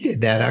 well, we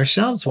did that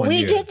ourselves one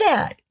year. We did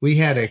that. We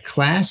had a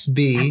Class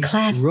B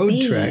road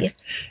trek,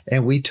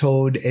 and we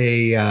towed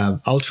a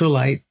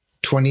ultralight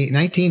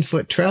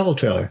 19-foot travel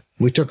trailer.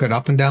 We took it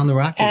up and down the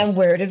Rockies. And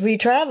where did we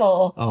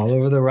travel? All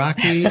over the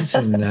Rockies.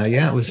 And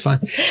yeah, it was fun.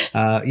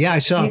 I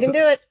saw. You can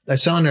do it. I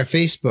saw on our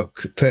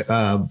Facebook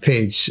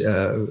page,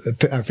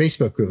 our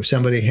Facebook group,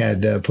 somebody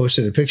had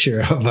posted a picture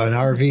of an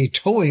RV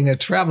towing a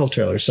travel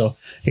trailer. So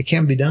it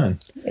can be done.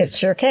 It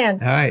sure can.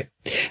 All right.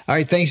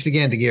 Thanks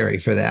again to Gary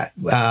for that.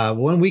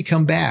 When we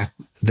come back,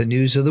 the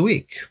news of the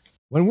week.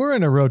 When we're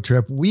on a road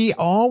trip, we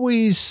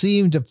always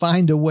seem to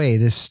find a way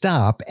to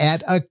stop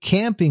at a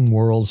Camping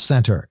World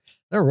center.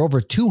 There are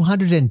over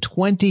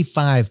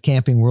 225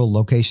 Camping World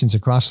locations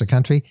across the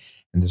country,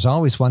 and there's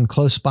always one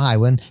close by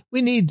when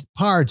we need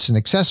parts and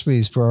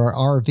accessories for our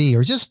RV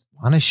or just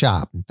want to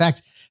shop. In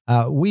fact,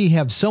 we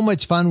have so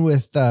much fun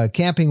with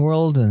Camping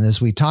World, and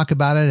as we talk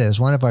about it as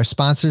one of our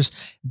sponsors,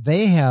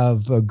 they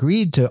have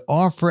agreed to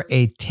offer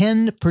a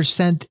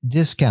 10%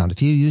 discount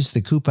if you use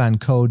the coupon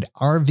code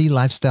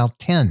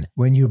RVLifestyle10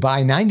 when you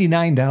buy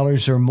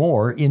 $99 or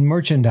more in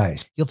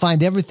merchandise. You'll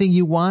find everything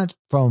you want,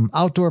 from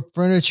outdoor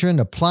furniture and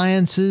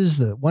appliances,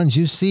 the ones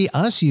you see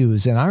us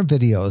use in our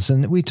videos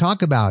and that we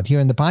talk about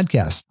here in the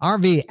podcast.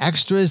 RV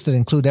extras that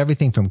include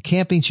everything from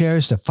camping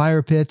chairs to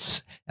fire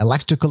pits,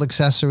 electrical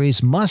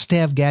accessories,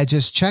 must-have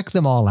gadgets. Check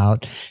them all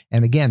out.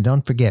 And again,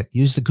 don't forget,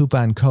 use the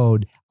coupon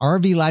code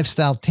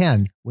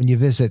RVLifestyle10 when you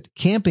visit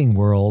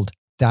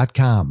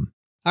campingworld.com.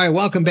 All right,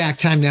 welcome back.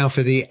 Time now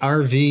for the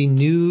RV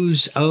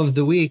news of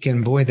the week.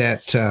 And boy,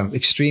 that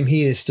extreme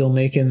heat is still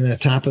making the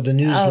top of the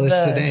news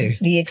list today.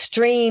 The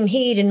extreme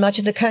heat in much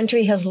of the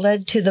country has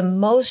led to the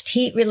most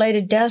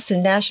heat-related deaths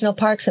in national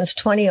parks since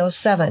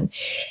 2007.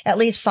 At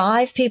least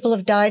 5 people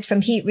have died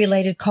from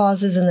heat-related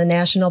causes in the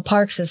national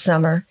parks this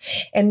summer,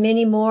 and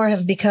many more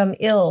have become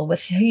ill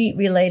with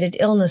heat-related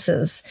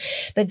illnesses.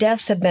 The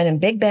deaths have been in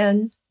Big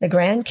Bend, the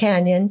Grand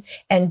Canyon,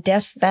 and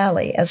Death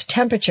Valley as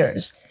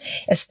temperatures,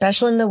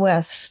 especially in the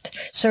West,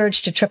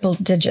 surged to triple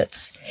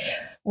digits.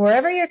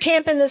 Wherever you're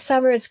camping this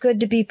summer, it's good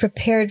to be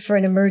prepared for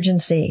an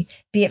emergency,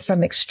 be it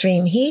from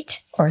extreme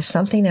heat or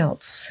something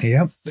else.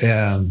 Yep.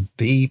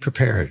 Be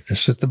prepared.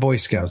 That's what the Boy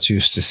Scouts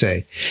used to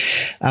say.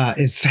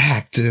 In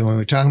fact, when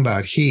we're talking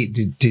about heat,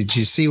 did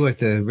you see what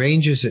the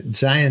rangers at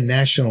Zion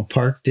National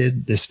Park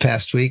did this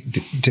past week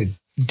to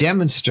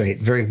demonstrate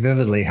very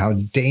vividly how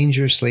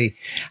dangerously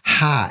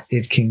hot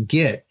it can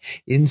get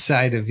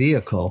inside a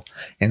vehicle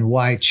and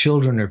why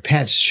children or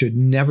pets should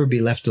never be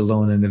left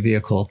alone in a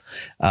vehicle?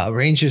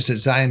 Rangers at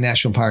Zion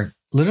National Park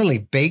literally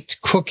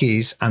baked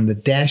cookies on the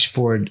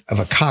dashboard of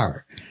a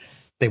car.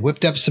 They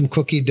whipped up some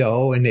cookie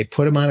dough and they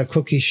put them on a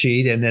cookie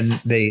sheet, and then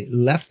they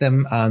left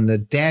them on the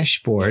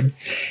dashboard.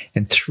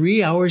 And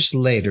 3 hours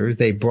later,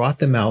 they brought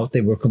them out.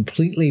 They were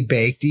completely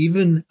baked,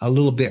 even a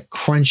little bit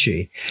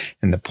crunchy.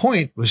 And the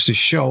point was to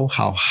show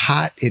how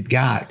hot it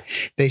got.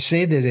 They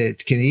say that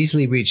it can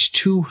easily reach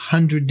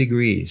 200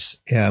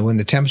 degrees when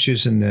the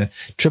temperature's in the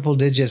triple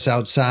digits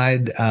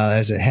outside,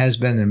 as it has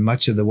been in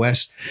much of the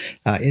West.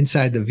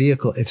 Inside the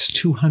vehicle, it's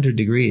 200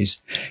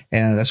 degrees.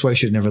 And that's why you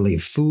should never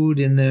leave food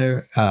in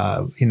there.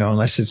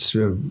 Unless it's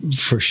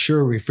for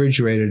sure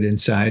refrigerated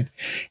inside,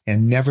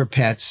 and never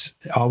pets.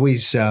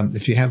 Always,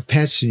 if you have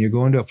pets and you're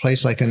going to a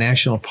place like a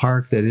national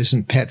park that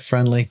isn't pet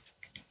friendly,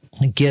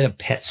 get a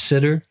pet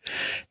sitter.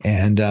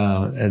 And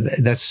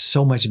that's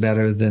so much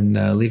better than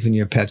leaving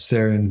your pets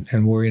there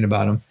and worrying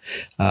about them.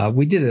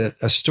 We did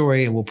a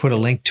story, and we'll put a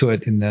link to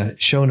it in the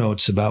show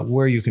notes about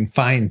where you can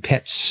find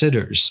pet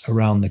sitters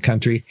around the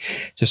country.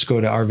 Just go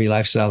to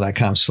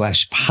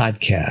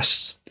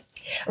rvlifestyle.com/podcasts.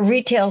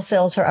 Retail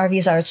sales for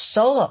RVs are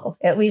so low.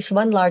 At least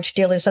one large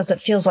dealer says it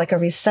feels like a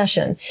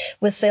recession,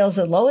 with sales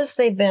the lowest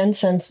they've been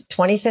since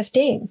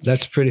 2015.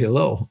 That's pretty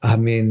low. I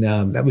mean,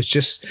 that was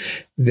just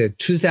the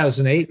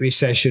 2008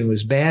 recession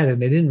was bad,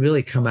 and they didn't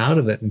really come out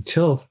of it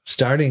until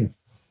starting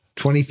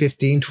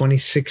 2015,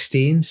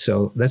 2016.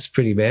 So that's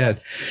pretty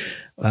bad.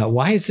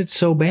 Why is it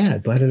so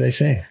bad? What do they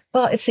say?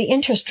 Well, it's the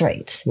interest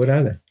rates. What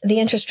are they? The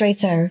interest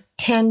rates are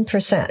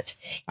 10%.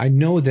 I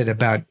know that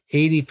about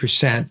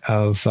 80%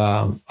 of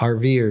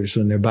RVers,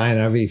 when they're buying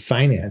RV,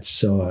 finance.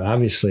 So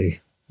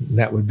obviously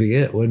that would be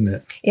it, wouldn't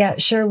it? Yeah,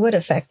 it sure would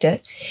affect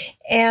it.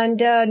 And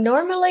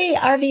normally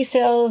RV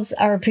sales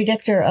are a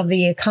predictor of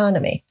the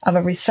economy, of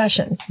a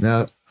recession.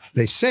 Now,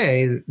 they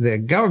say, the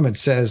government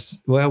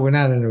says, well, we're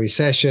not in a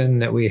recession,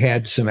 that we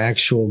had some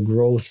actual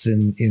growth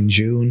in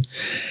June.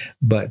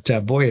 But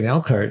boy, in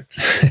Elkhart,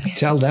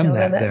 tell them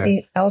that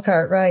there.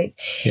 Elkhart, right.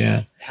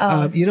 Yeah.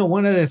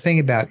 One other thing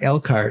about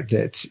Elkhart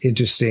that's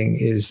interesting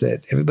is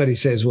that everybody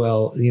says,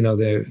 well,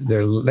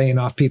 they're laying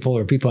off people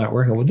or people aren't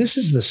working. Well, this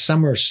is the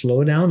summer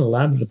slowdown. A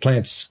lot of the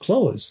plants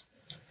close.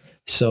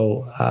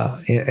 So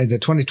the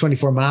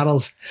 2024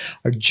 models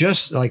are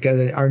just like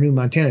our new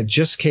Montana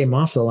just came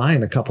off the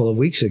line a couple of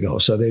weeks ago.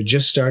 So they're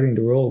just starting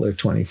to roll their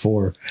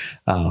 24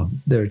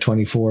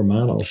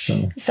 models.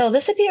 So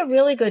this would be a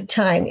really good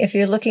time if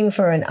you're looking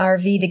for an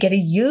RV to get a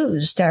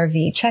used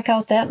RV. Check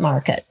out that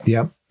market.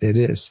 Yep, it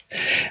is.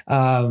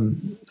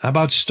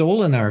 About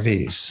stolen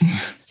RVs.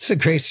 This is a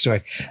great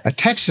story. A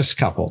Texas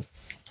couple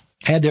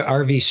had their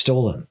RV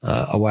stolen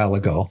a while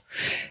ago.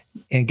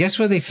 And guess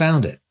where they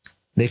found it?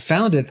 They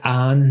found it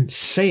on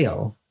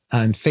sale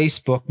on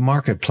Facebook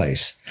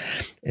Marketplace.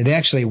 And they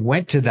actually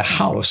went to the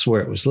house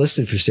where it was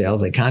listed for sale.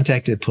 They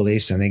contacted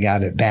police and they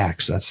got it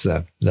back. So that's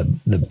the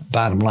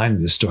bottom line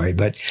of the story.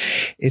 But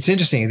it's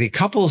interesting. The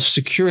couple's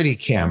security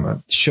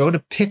camera showed a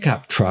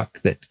pickup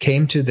truck that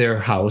came to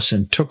their house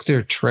and took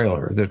their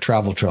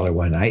travel trailer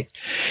one night.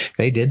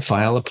 They did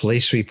file a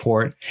police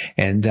report,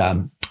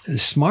 and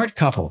smart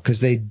couple, because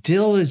they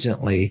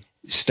diligently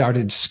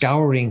started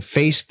scouring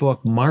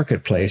Facebook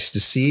Marketplace to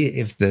see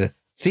if the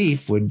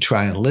thief would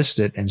try and list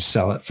it and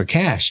sell it for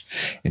cash.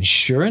 And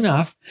sure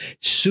enough,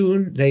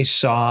 soon they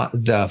saw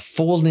the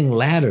folding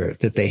ladder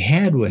that they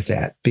had with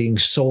that being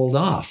sold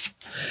off.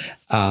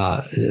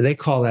 They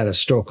call that a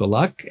stroke of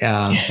luck.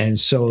 And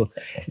so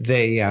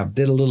they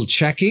did a little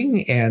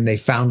checking and they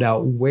found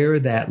out where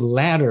that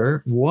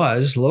ladder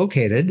was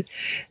located.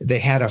 They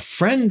had a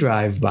friend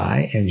drive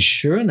by, and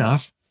sure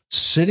enough,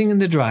 sitting in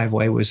the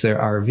driveway was their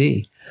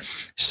RV.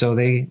 So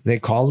they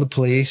called the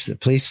police. The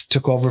police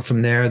took over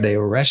from there. They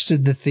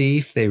arrested the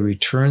thief. They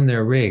returned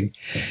their rig.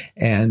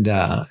 And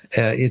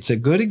it's a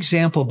good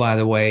example, by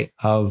the way,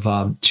 of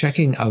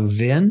checking a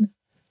VIN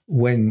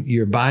when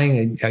you're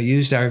buying a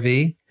used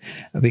RV.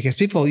 Because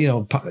people,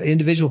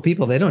 individual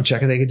people, they don't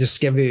check it. They could just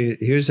give you,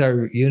 here's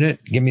our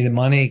unit, give me the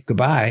money,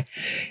 goodbye.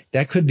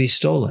 That could be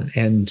stolen.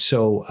 And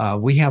so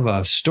we have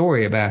a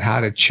story about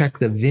how to check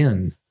the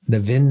VIN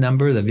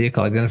number, the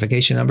vehicle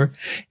identification number,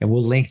 and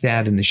we'll link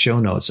that in the show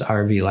notes,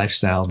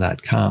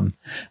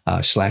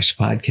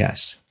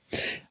 rvlifestyle.com/podcasts.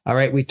 All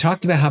right. We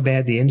talked about how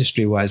bad the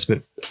industry was,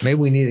 but maybe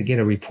we need to get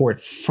a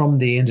report from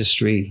the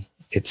industry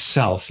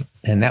itself.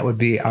 And that would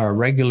be our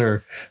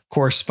regular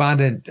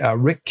correspondent,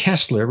 Rick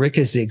Kessler. Rick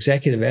is the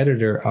executive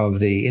editor of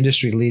the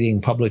industry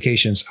leading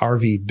publications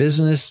RV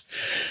Business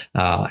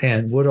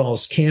and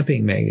Woodall's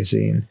Camping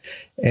Magazine.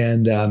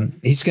 And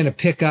he's going to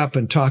pick up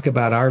and talk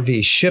about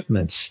RV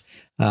shipments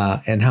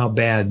and how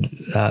bad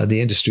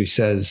the industry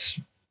says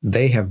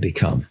they have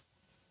become.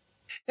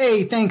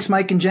 Hey, thanks,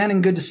 Mike and Jen,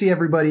 and good to see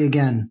everybody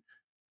again.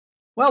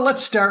 Well,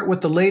 let's start with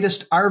the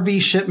latest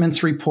RV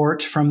shipments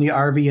report from the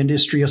RV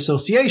Industry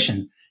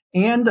Association.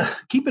 And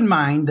keep in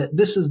mind that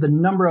this is the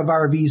number of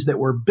RVs that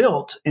were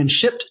built and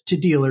shipped to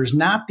dealers,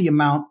 not the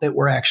amount that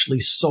were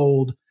actually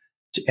sold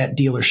at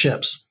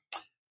dealerships.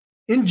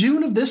 In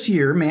June of this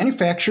year,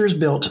 manufacturers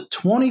built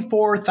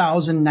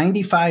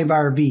 24,095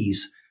 RVs,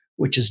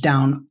 which is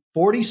down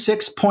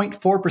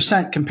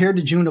 46.4% compared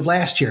to June of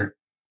last year.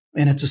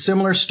 And it's a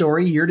similar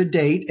story year to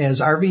date,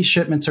 as RV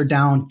shipments are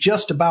down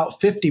just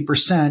about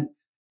 50%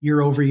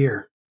 year over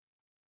year.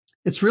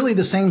 It's really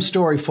the same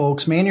story,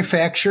 folks.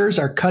 Manufacturers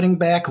are cutting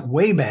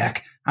way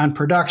back on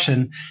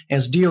production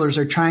as dealers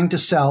are trying to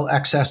sell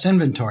excess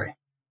inventory.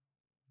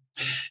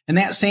 And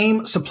that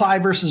same supply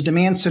versus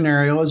demand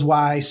scenario is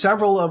why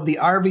several of the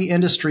RV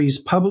industry's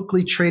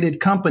publicly traded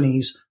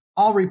companies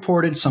all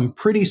reported some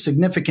pretty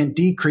significant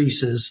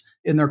decreases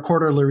in their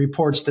quarterly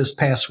reports this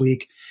past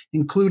week,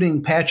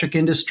 including Patrick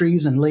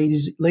Industries and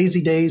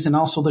Lazy Days, and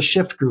also the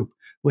Shift Group,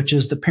 which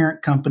is the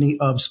parent company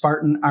of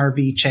Spartan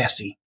RV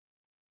Chassis.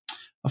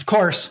 Of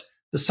course,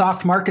 the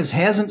soft market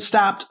hasn't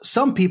stopped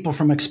some people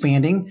from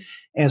expanding,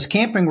 as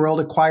Camping World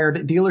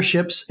acquired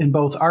dealerships in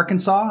both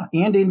Arkansas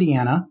and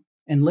Indiana,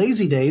 and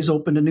Lazy Days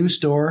opened a new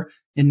store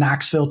in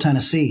Knoxville,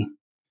 Tennessee.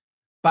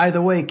 By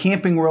the way,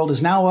 Camping World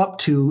is now up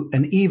to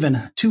an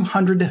even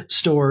 200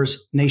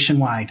 stores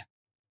nationwide.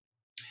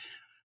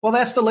 Well,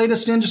 that's the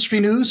latest industry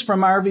news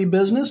from RV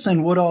Business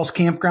and Woodall's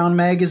Campground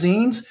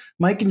magazines.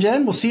 Mike and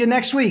Jen, we'll see you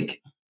next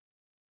week.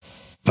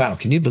 Wow,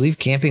 can you believe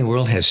Camping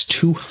World has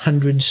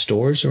 200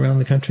 stores around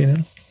the country now?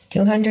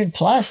 200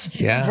 plus.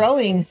 Yeah.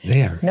 Growing.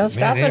 They are. No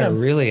stopping them. They're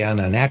really on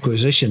an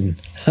acquisition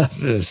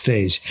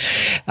stage.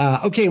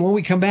 Okay, when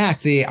we come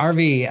back, the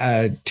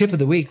RV tip of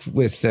the week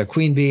with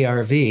Queen Bee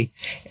RV.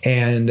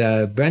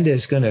 And Brenda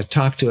is going to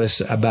talk to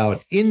us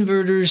about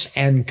inverters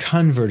and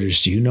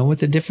converters. Do you know what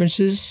the difference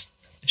is?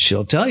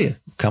 She'll tell you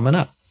coming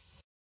up.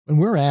 When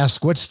we're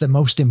asked what's the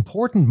most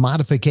important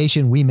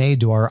modification we made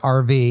to our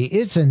RV,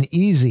 it's an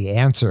easy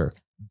answer.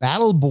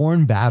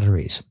 Battle-Born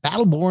batteries.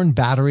 Battle-Born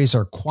batteries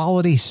are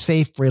quality,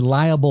 safe,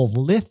 reliable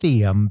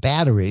lithium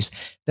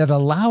batteries that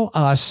allow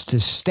us to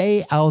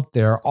stay out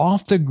there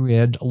off the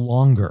grid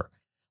longer.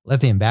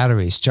 Lithium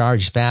batteries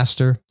charge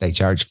faster, they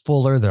charge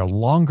fuller, they're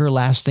longer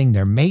lasting,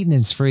 they're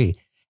maintenance free,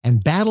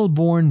 and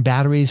Battle-Born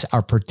batteries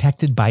are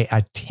protected by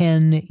a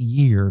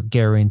 10-year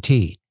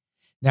guarantee.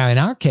 Now, in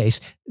our case,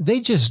 they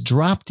just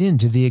dropped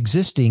into the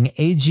existing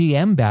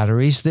AGM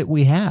batteries that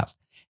we have,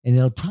 and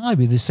they'll probably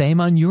be the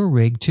same on your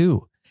rig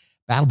too.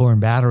 Battle-Born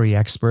battery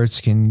experts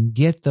can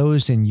get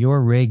those in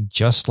your rig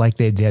just like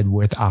they did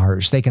with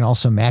ours. They can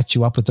also match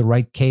you up with the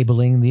right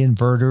cabling, the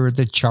inverter,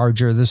 the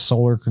charger, the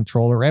solar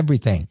controller,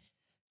 everything.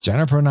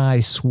 Jennifer and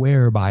I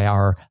swear by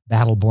our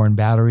Battle-Born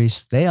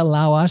batteries. They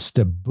allow us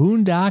to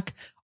boondock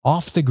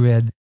off the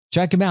grid.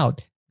 Check them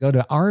out. Go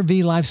to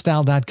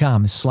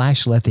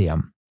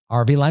rvlifestyle.com/lithium.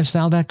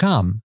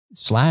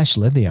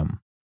 rvlifestyle.com/lithium.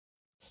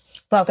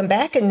 Welcome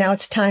back. And now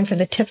it's time for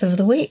the tip of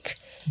the week.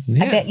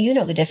 Yeah. I bet you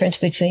know the difference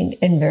between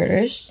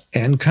inverters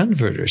And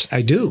converters.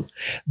 I do.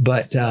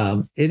 But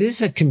it is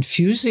a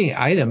confusing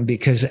item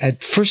because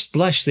at first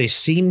blush, they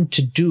seem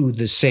to do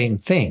the same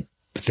thing,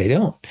 but they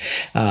don't.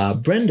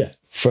 Brenda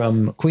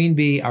from Queen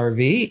Bee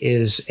RV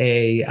is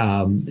a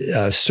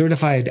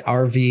certified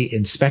RV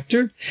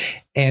inspector,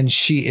 and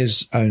she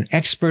is an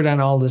expert on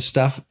all this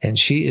stuff, and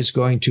she is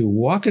going to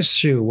walk us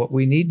through what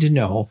we need to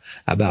know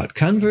about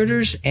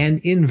converters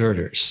and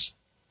inverters.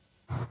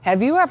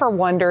 Have you ever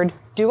wondered,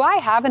 do I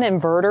have an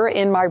inverter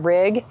in my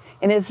rig?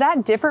 And is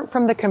that different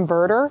from the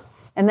converter?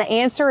 And the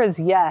answer is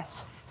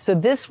yes. So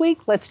this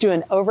week, let's do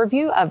an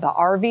overview of the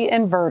RV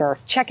inverter.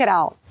 Check it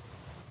out.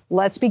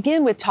 Let's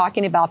begin with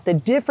talking about the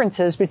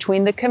differences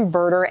between the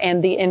converter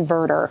and the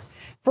inverter.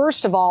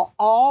 First of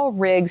all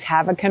rigs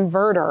have a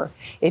converter.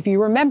 If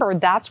you remember,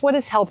 that's what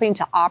is helping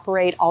to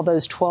operate all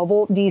those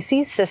 12-volt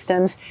DC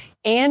systems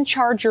and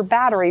charge your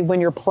battery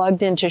when you're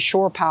plugged into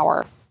shore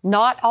power.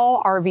 Not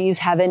all RVs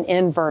have an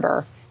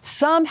inverter.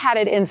 Some had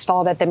it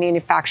installed at the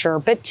manufacturer,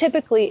 but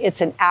typically it's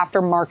an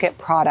aftermarket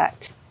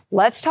product.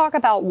 Let's talk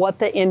about what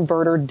the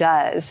inverter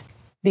does.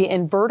 The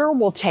inverter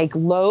will take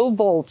low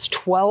volts,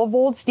 12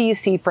 volts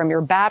DC from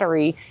your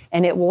battery,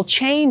 and it will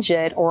change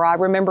it, or I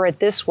remember it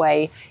this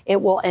way,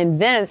 it will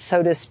invent,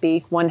 so to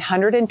speak,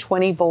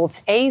 120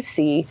 volts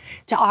AC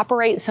to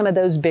operate some of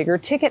those bigger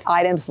ticket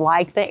items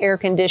like the air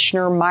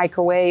conditioner,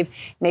 microwave,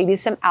 maybe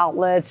some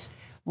outlets,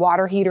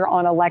 water heater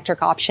on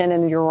electric option,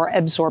 and your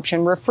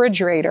absorption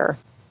refrigerator.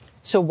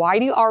 So why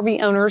do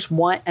RV owners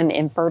want an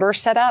inverter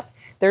set up?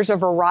 There's a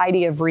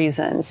variety of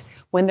reasons.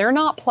 When they're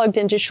not plugged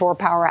into shore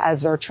power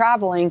as they're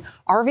traveling,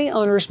 RV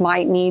owners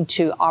might need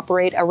to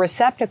operate a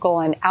receptacle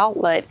and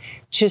outlet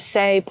to,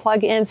 say,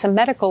 plug in some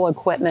medical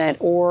equipment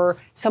or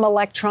some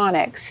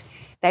electronics.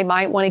 They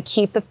might want to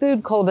keep the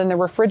food cold in the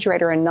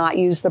refrigerator and not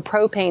use the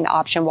propane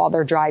option while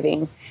they're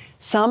driving.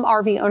 Some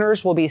RV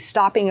owners will be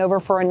stopping over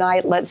for a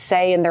night, let's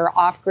say, and they're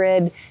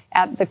off-grid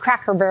at the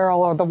Cracker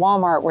Barrel or the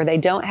Walmart where they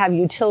don't have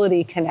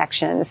utility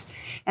connections,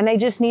 and they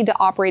just need to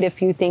operate a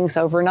few things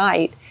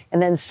overnight.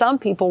 And then some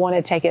people want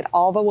to take it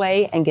all the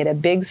way and get a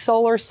big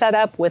solar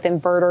setup with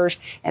inverters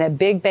and a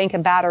big bank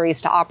of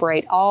batteries to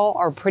operate all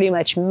or pretty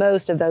much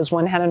most of those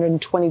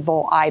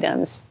 120-volt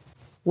items.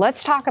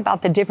 Let's talk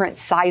about the different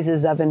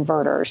sizes of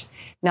inverters.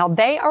 Now,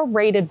 they are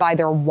rated by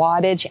their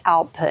wattage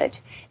output.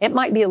 It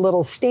might be a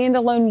little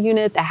standalone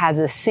unit that has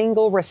a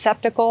single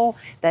receptacle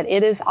that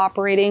it is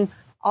operating,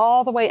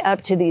 all the way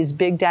up to these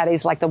big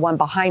daddies like the one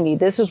behind me.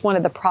 This is one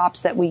of the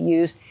props that we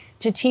use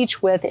to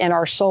teach with in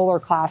our solar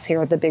class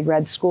here at the Big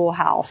Red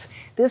Schoolhouse.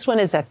 This one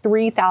is a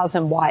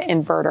 3,000 watt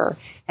inverter.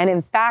 And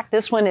in fact,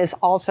 this one is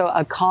also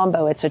a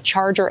combo. It's a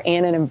charger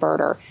and an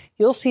inverter.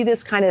 You'll see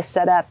this kind of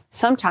setup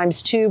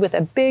sometimes too with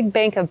a big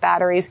bank of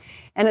batteries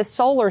and a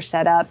solar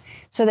setup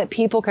so that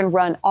people can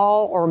run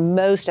all or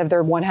most of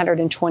their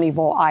 120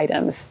 volt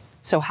items.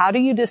 So how do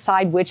you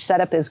decide which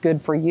setup is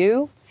good for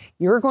you?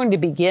 You're going to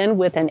begin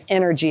with an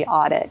energy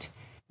audit.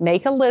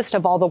 Make a list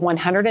of all the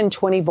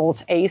 120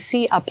 volts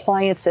AC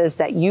appliances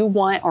that you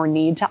want or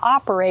need to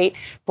operate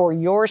for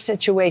your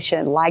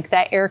situation, like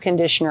that air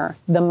conditioner,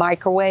 the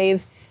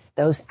microwave,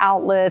 those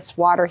outlets,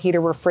 water heater,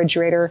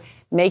 refrigerator.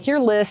 Make your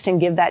list and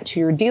give that to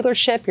your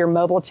dealership, your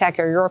mobile tech,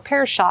 or your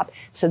repair shop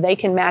so they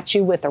can match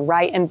you with the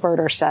right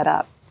inverter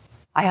setup.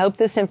 I hope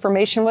this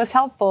information was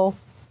helpful.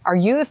 Are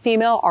you a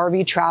female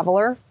RV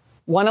traveler?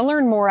 Want to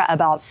learn more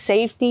about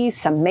safety,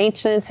 some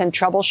maintenance, and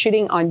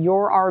troubleshooting on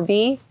your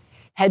RV?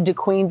 Head to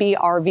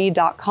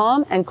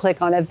queenbeerv.com and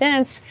click on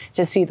events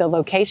to see the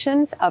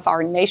locations of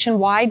our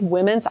nationwide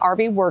Women's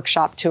RV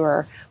Workshop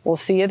Tour. We'll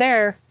see you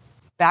there.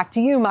 Back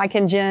to you, Mike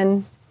and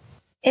Jen.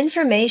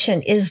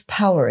 Information is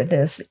power.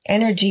 This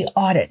energy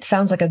audit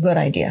sounds like a good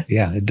idea.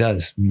 Yeah, it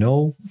does.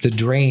 Know the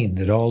drain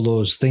that all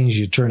those things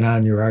you turn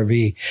on your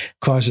RV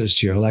causes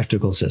to your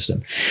electrical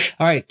system.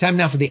 All right, time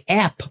now for the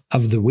app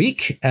of the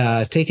week,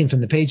 taken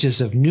from the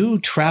pages of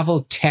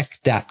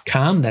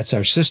newtraveltech.com. That's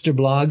our sister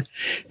blog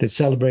that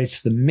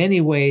celebrates the many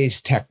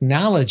ways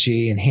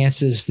technology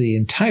enhances the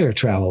entire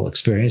travel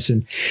experience.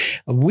 And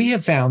we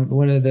have found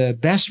one of the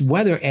best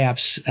weather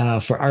apps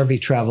for RV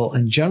travel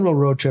and general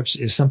road trips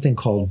is something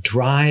called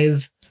Drive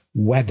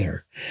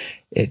Weather.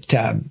 It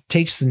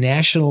takes the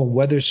National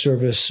Weather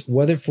Service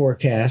weather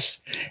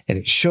forecast and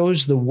it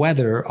shows the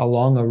weather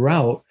along a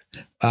route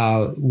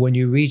when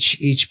you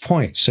reach each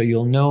point. So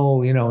you'll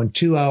know, in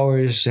 2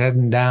 hours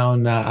heading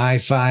down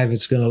I-5,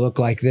 it's going to look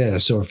like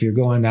this. Or if you're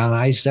going down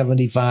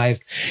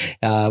I-75,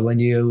 when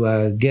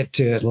you get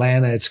to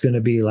Atlanta, it's going to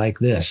be like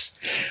this.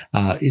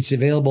 It's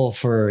available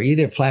for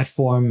either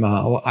platform,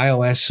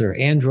 iOS or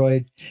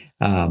Android.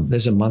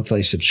 There's a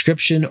monthly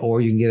subscription,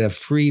 or you can get a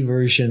free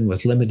version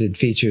with limited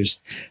features.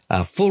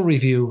 Full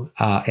review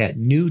at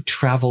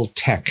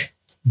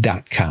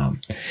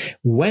newtraveltech.com.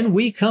 When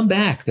we come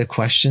back, the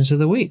questions of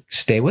the week.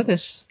 Stay with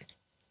us.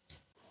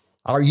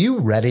 Are you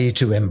ready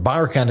to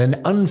embark on an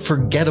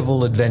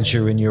unforgettable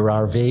adventure in your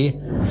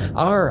RV?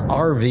 Our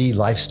RV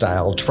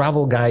Lifestyle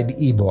Travel Guide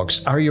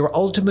ebooks are your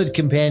ultimate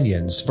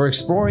companions for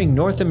exploring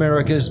North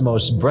America's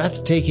most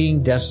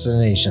breathtaking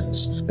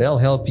destinations. They'll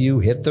help you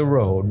hit the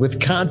road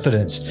with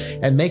confidence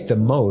and make the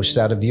most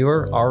out of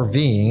your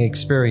RVing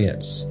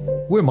experience.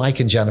 We're Mike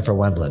and Jennifer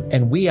Wendland,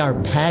 and we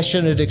are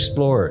passionate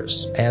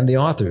explorers and the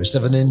authors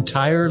of an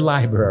entire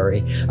library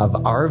of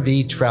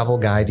RV Travel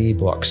Guide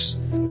ebooks.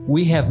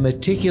 We have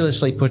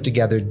meticulously put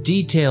together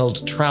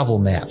detailed travel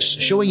maps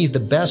showing you the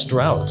best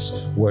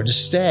routes, where to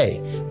stay,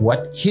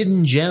 what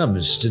hidden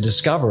gems to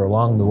discover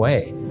along the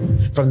way.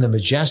 From the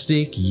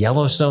majestic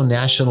Yellowstone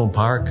National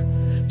Park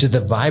to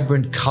the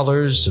vibrant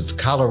colors of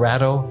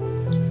Colorado,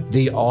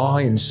 the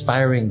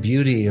awe-inspiring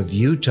beauty of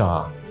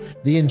Utah,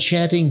 the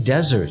enchanting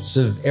deserts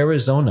of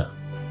Arizona,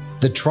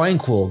 the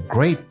tranquil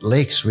Great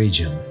Lakes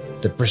region,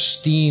 the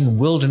pristine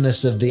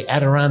wilderness of the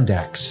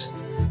Adirondacks.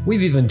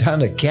 We've even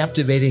done a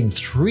captivating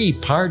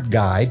 3-part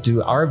guide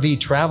to RV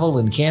travel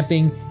and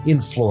camping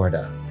in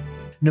Florida.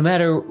 No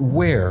matter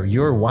where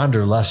your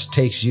wanderlust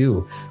takes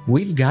you,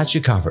 we've got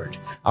you covered.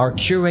 Our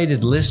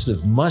curated list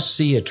of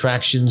must-see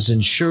attractions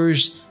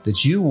ensures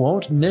that you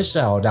won't miss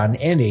out on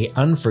any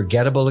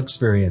unforgettable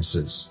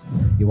experiences.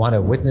 You want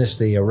to witness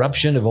the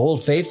eruption of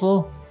Old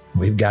Faithful?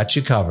 We've got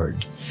you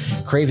covered.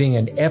 Craving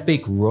an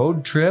epic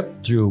road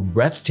trip through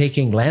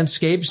breathtaking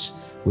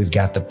landscapes? We've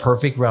got the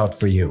perfect route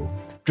for you.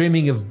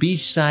 Dreaming of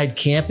beachside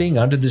camping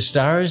under the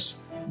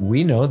stars?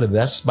 We know the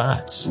best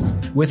spots.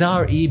 With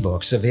our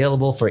ebooks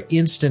available for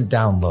instant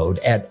download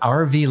at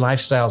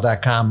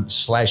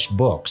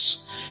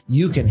rvlifestyle.com/books,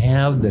 you can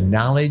have the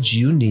knowledge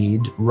you need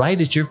right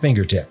at your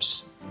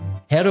fingertips.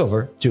 Head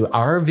over to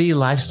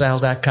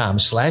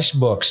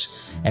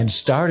rvlifestyle.com/books and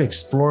start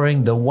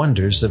exploring the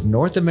wonders of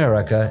North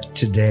America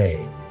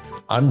today.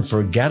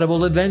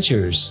 Unforgettable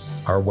adventures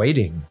are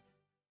waiting.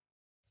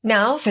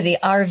 Now for the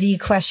RV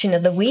question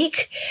of the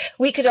week.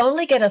 We could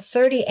only get a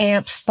 30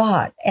 amp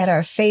spot at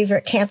our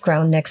favorite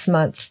campground next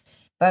month,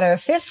 but our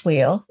fifth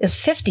wheel is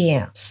 50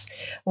 amps.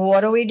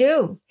 What do we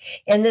do?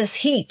 In this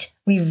heat,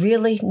 we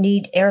really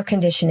need air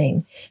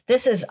conditioning.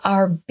 This is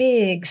our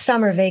big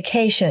summer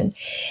vacation,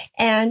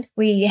 and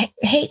we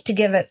hate to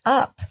give it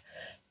up.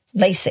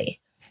 Lacey.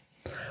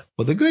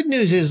 Well, the good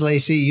news is,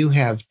 Lacey, you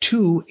have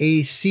 2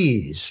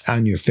 ACs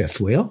on your fifth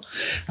wheel.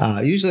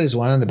 Usually there's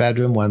one in the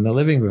bedroom, one in the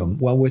living room.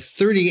 Well, with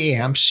 30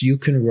 amps, you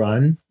can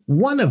run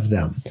one of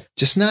them,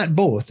 just not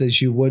both,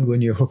 as you would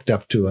when you're hooked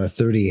up to a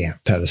 30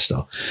 amp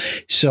pedestal.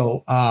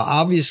 So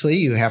obviously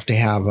you have to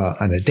have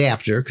an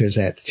adapter, because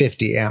that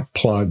 50 amp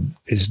plug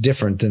is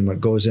different than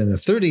what goes in a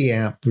 30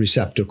 amp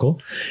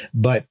receptacle.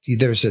 But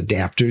there's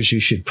adapters.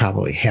 You should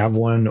probably have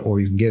one, or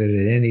you can get it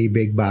at any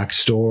big box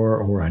store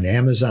or on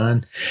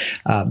Amazon.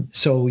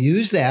 So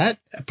use that,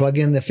 plug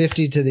in the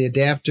 50 to the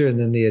adapter, and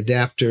then the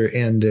adapter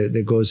end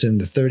that goes in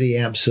the 30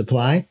 amp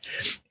supply.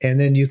 And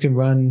then you can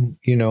run,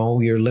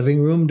 your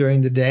living room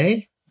during the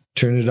day,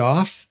 turn it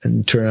off,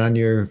 and turn on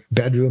your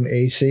bedroom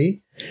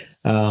AC,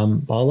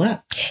 all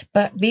that.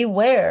 But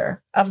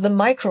beware of the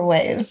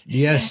microwave.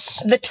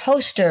 Yes. The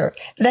toaster,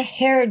 the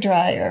hair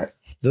dryer.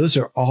 Those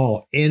are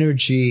all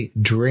energy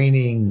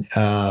draining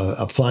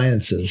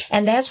appliances.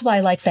 And that's why,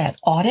 like that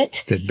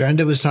audit that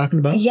Brenda was talking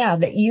about. Yeah,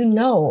 that you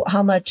know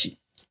how much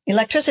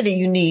electricity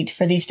you need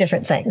for these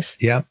different things.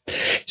 Yeah.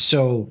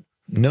 So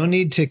no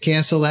need to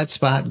cancel that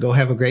spot. Go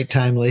have a great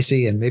time,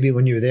 Lacey. And maybe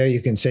when you're there,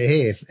 you can say,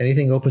 hey, if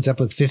anything opens up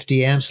with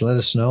 50 amps, let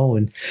us know.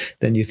 And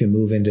then you can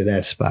move into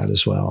that spot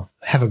as well.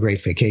 Have a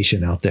great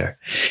vacation out there.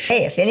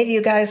 Hey, if any of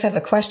you guys have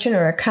a question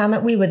or a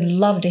comment, we would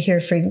love to hear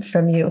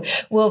from you.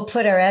 We'll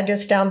put our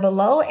address down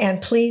below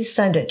and please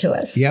send it to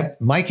us. Yep.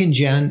 Mike and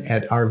Jen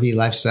at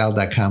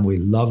rvlifestyle.com. We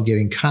love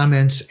getting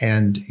comments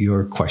and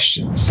your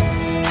questions.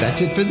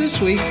 That's it for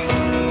this week.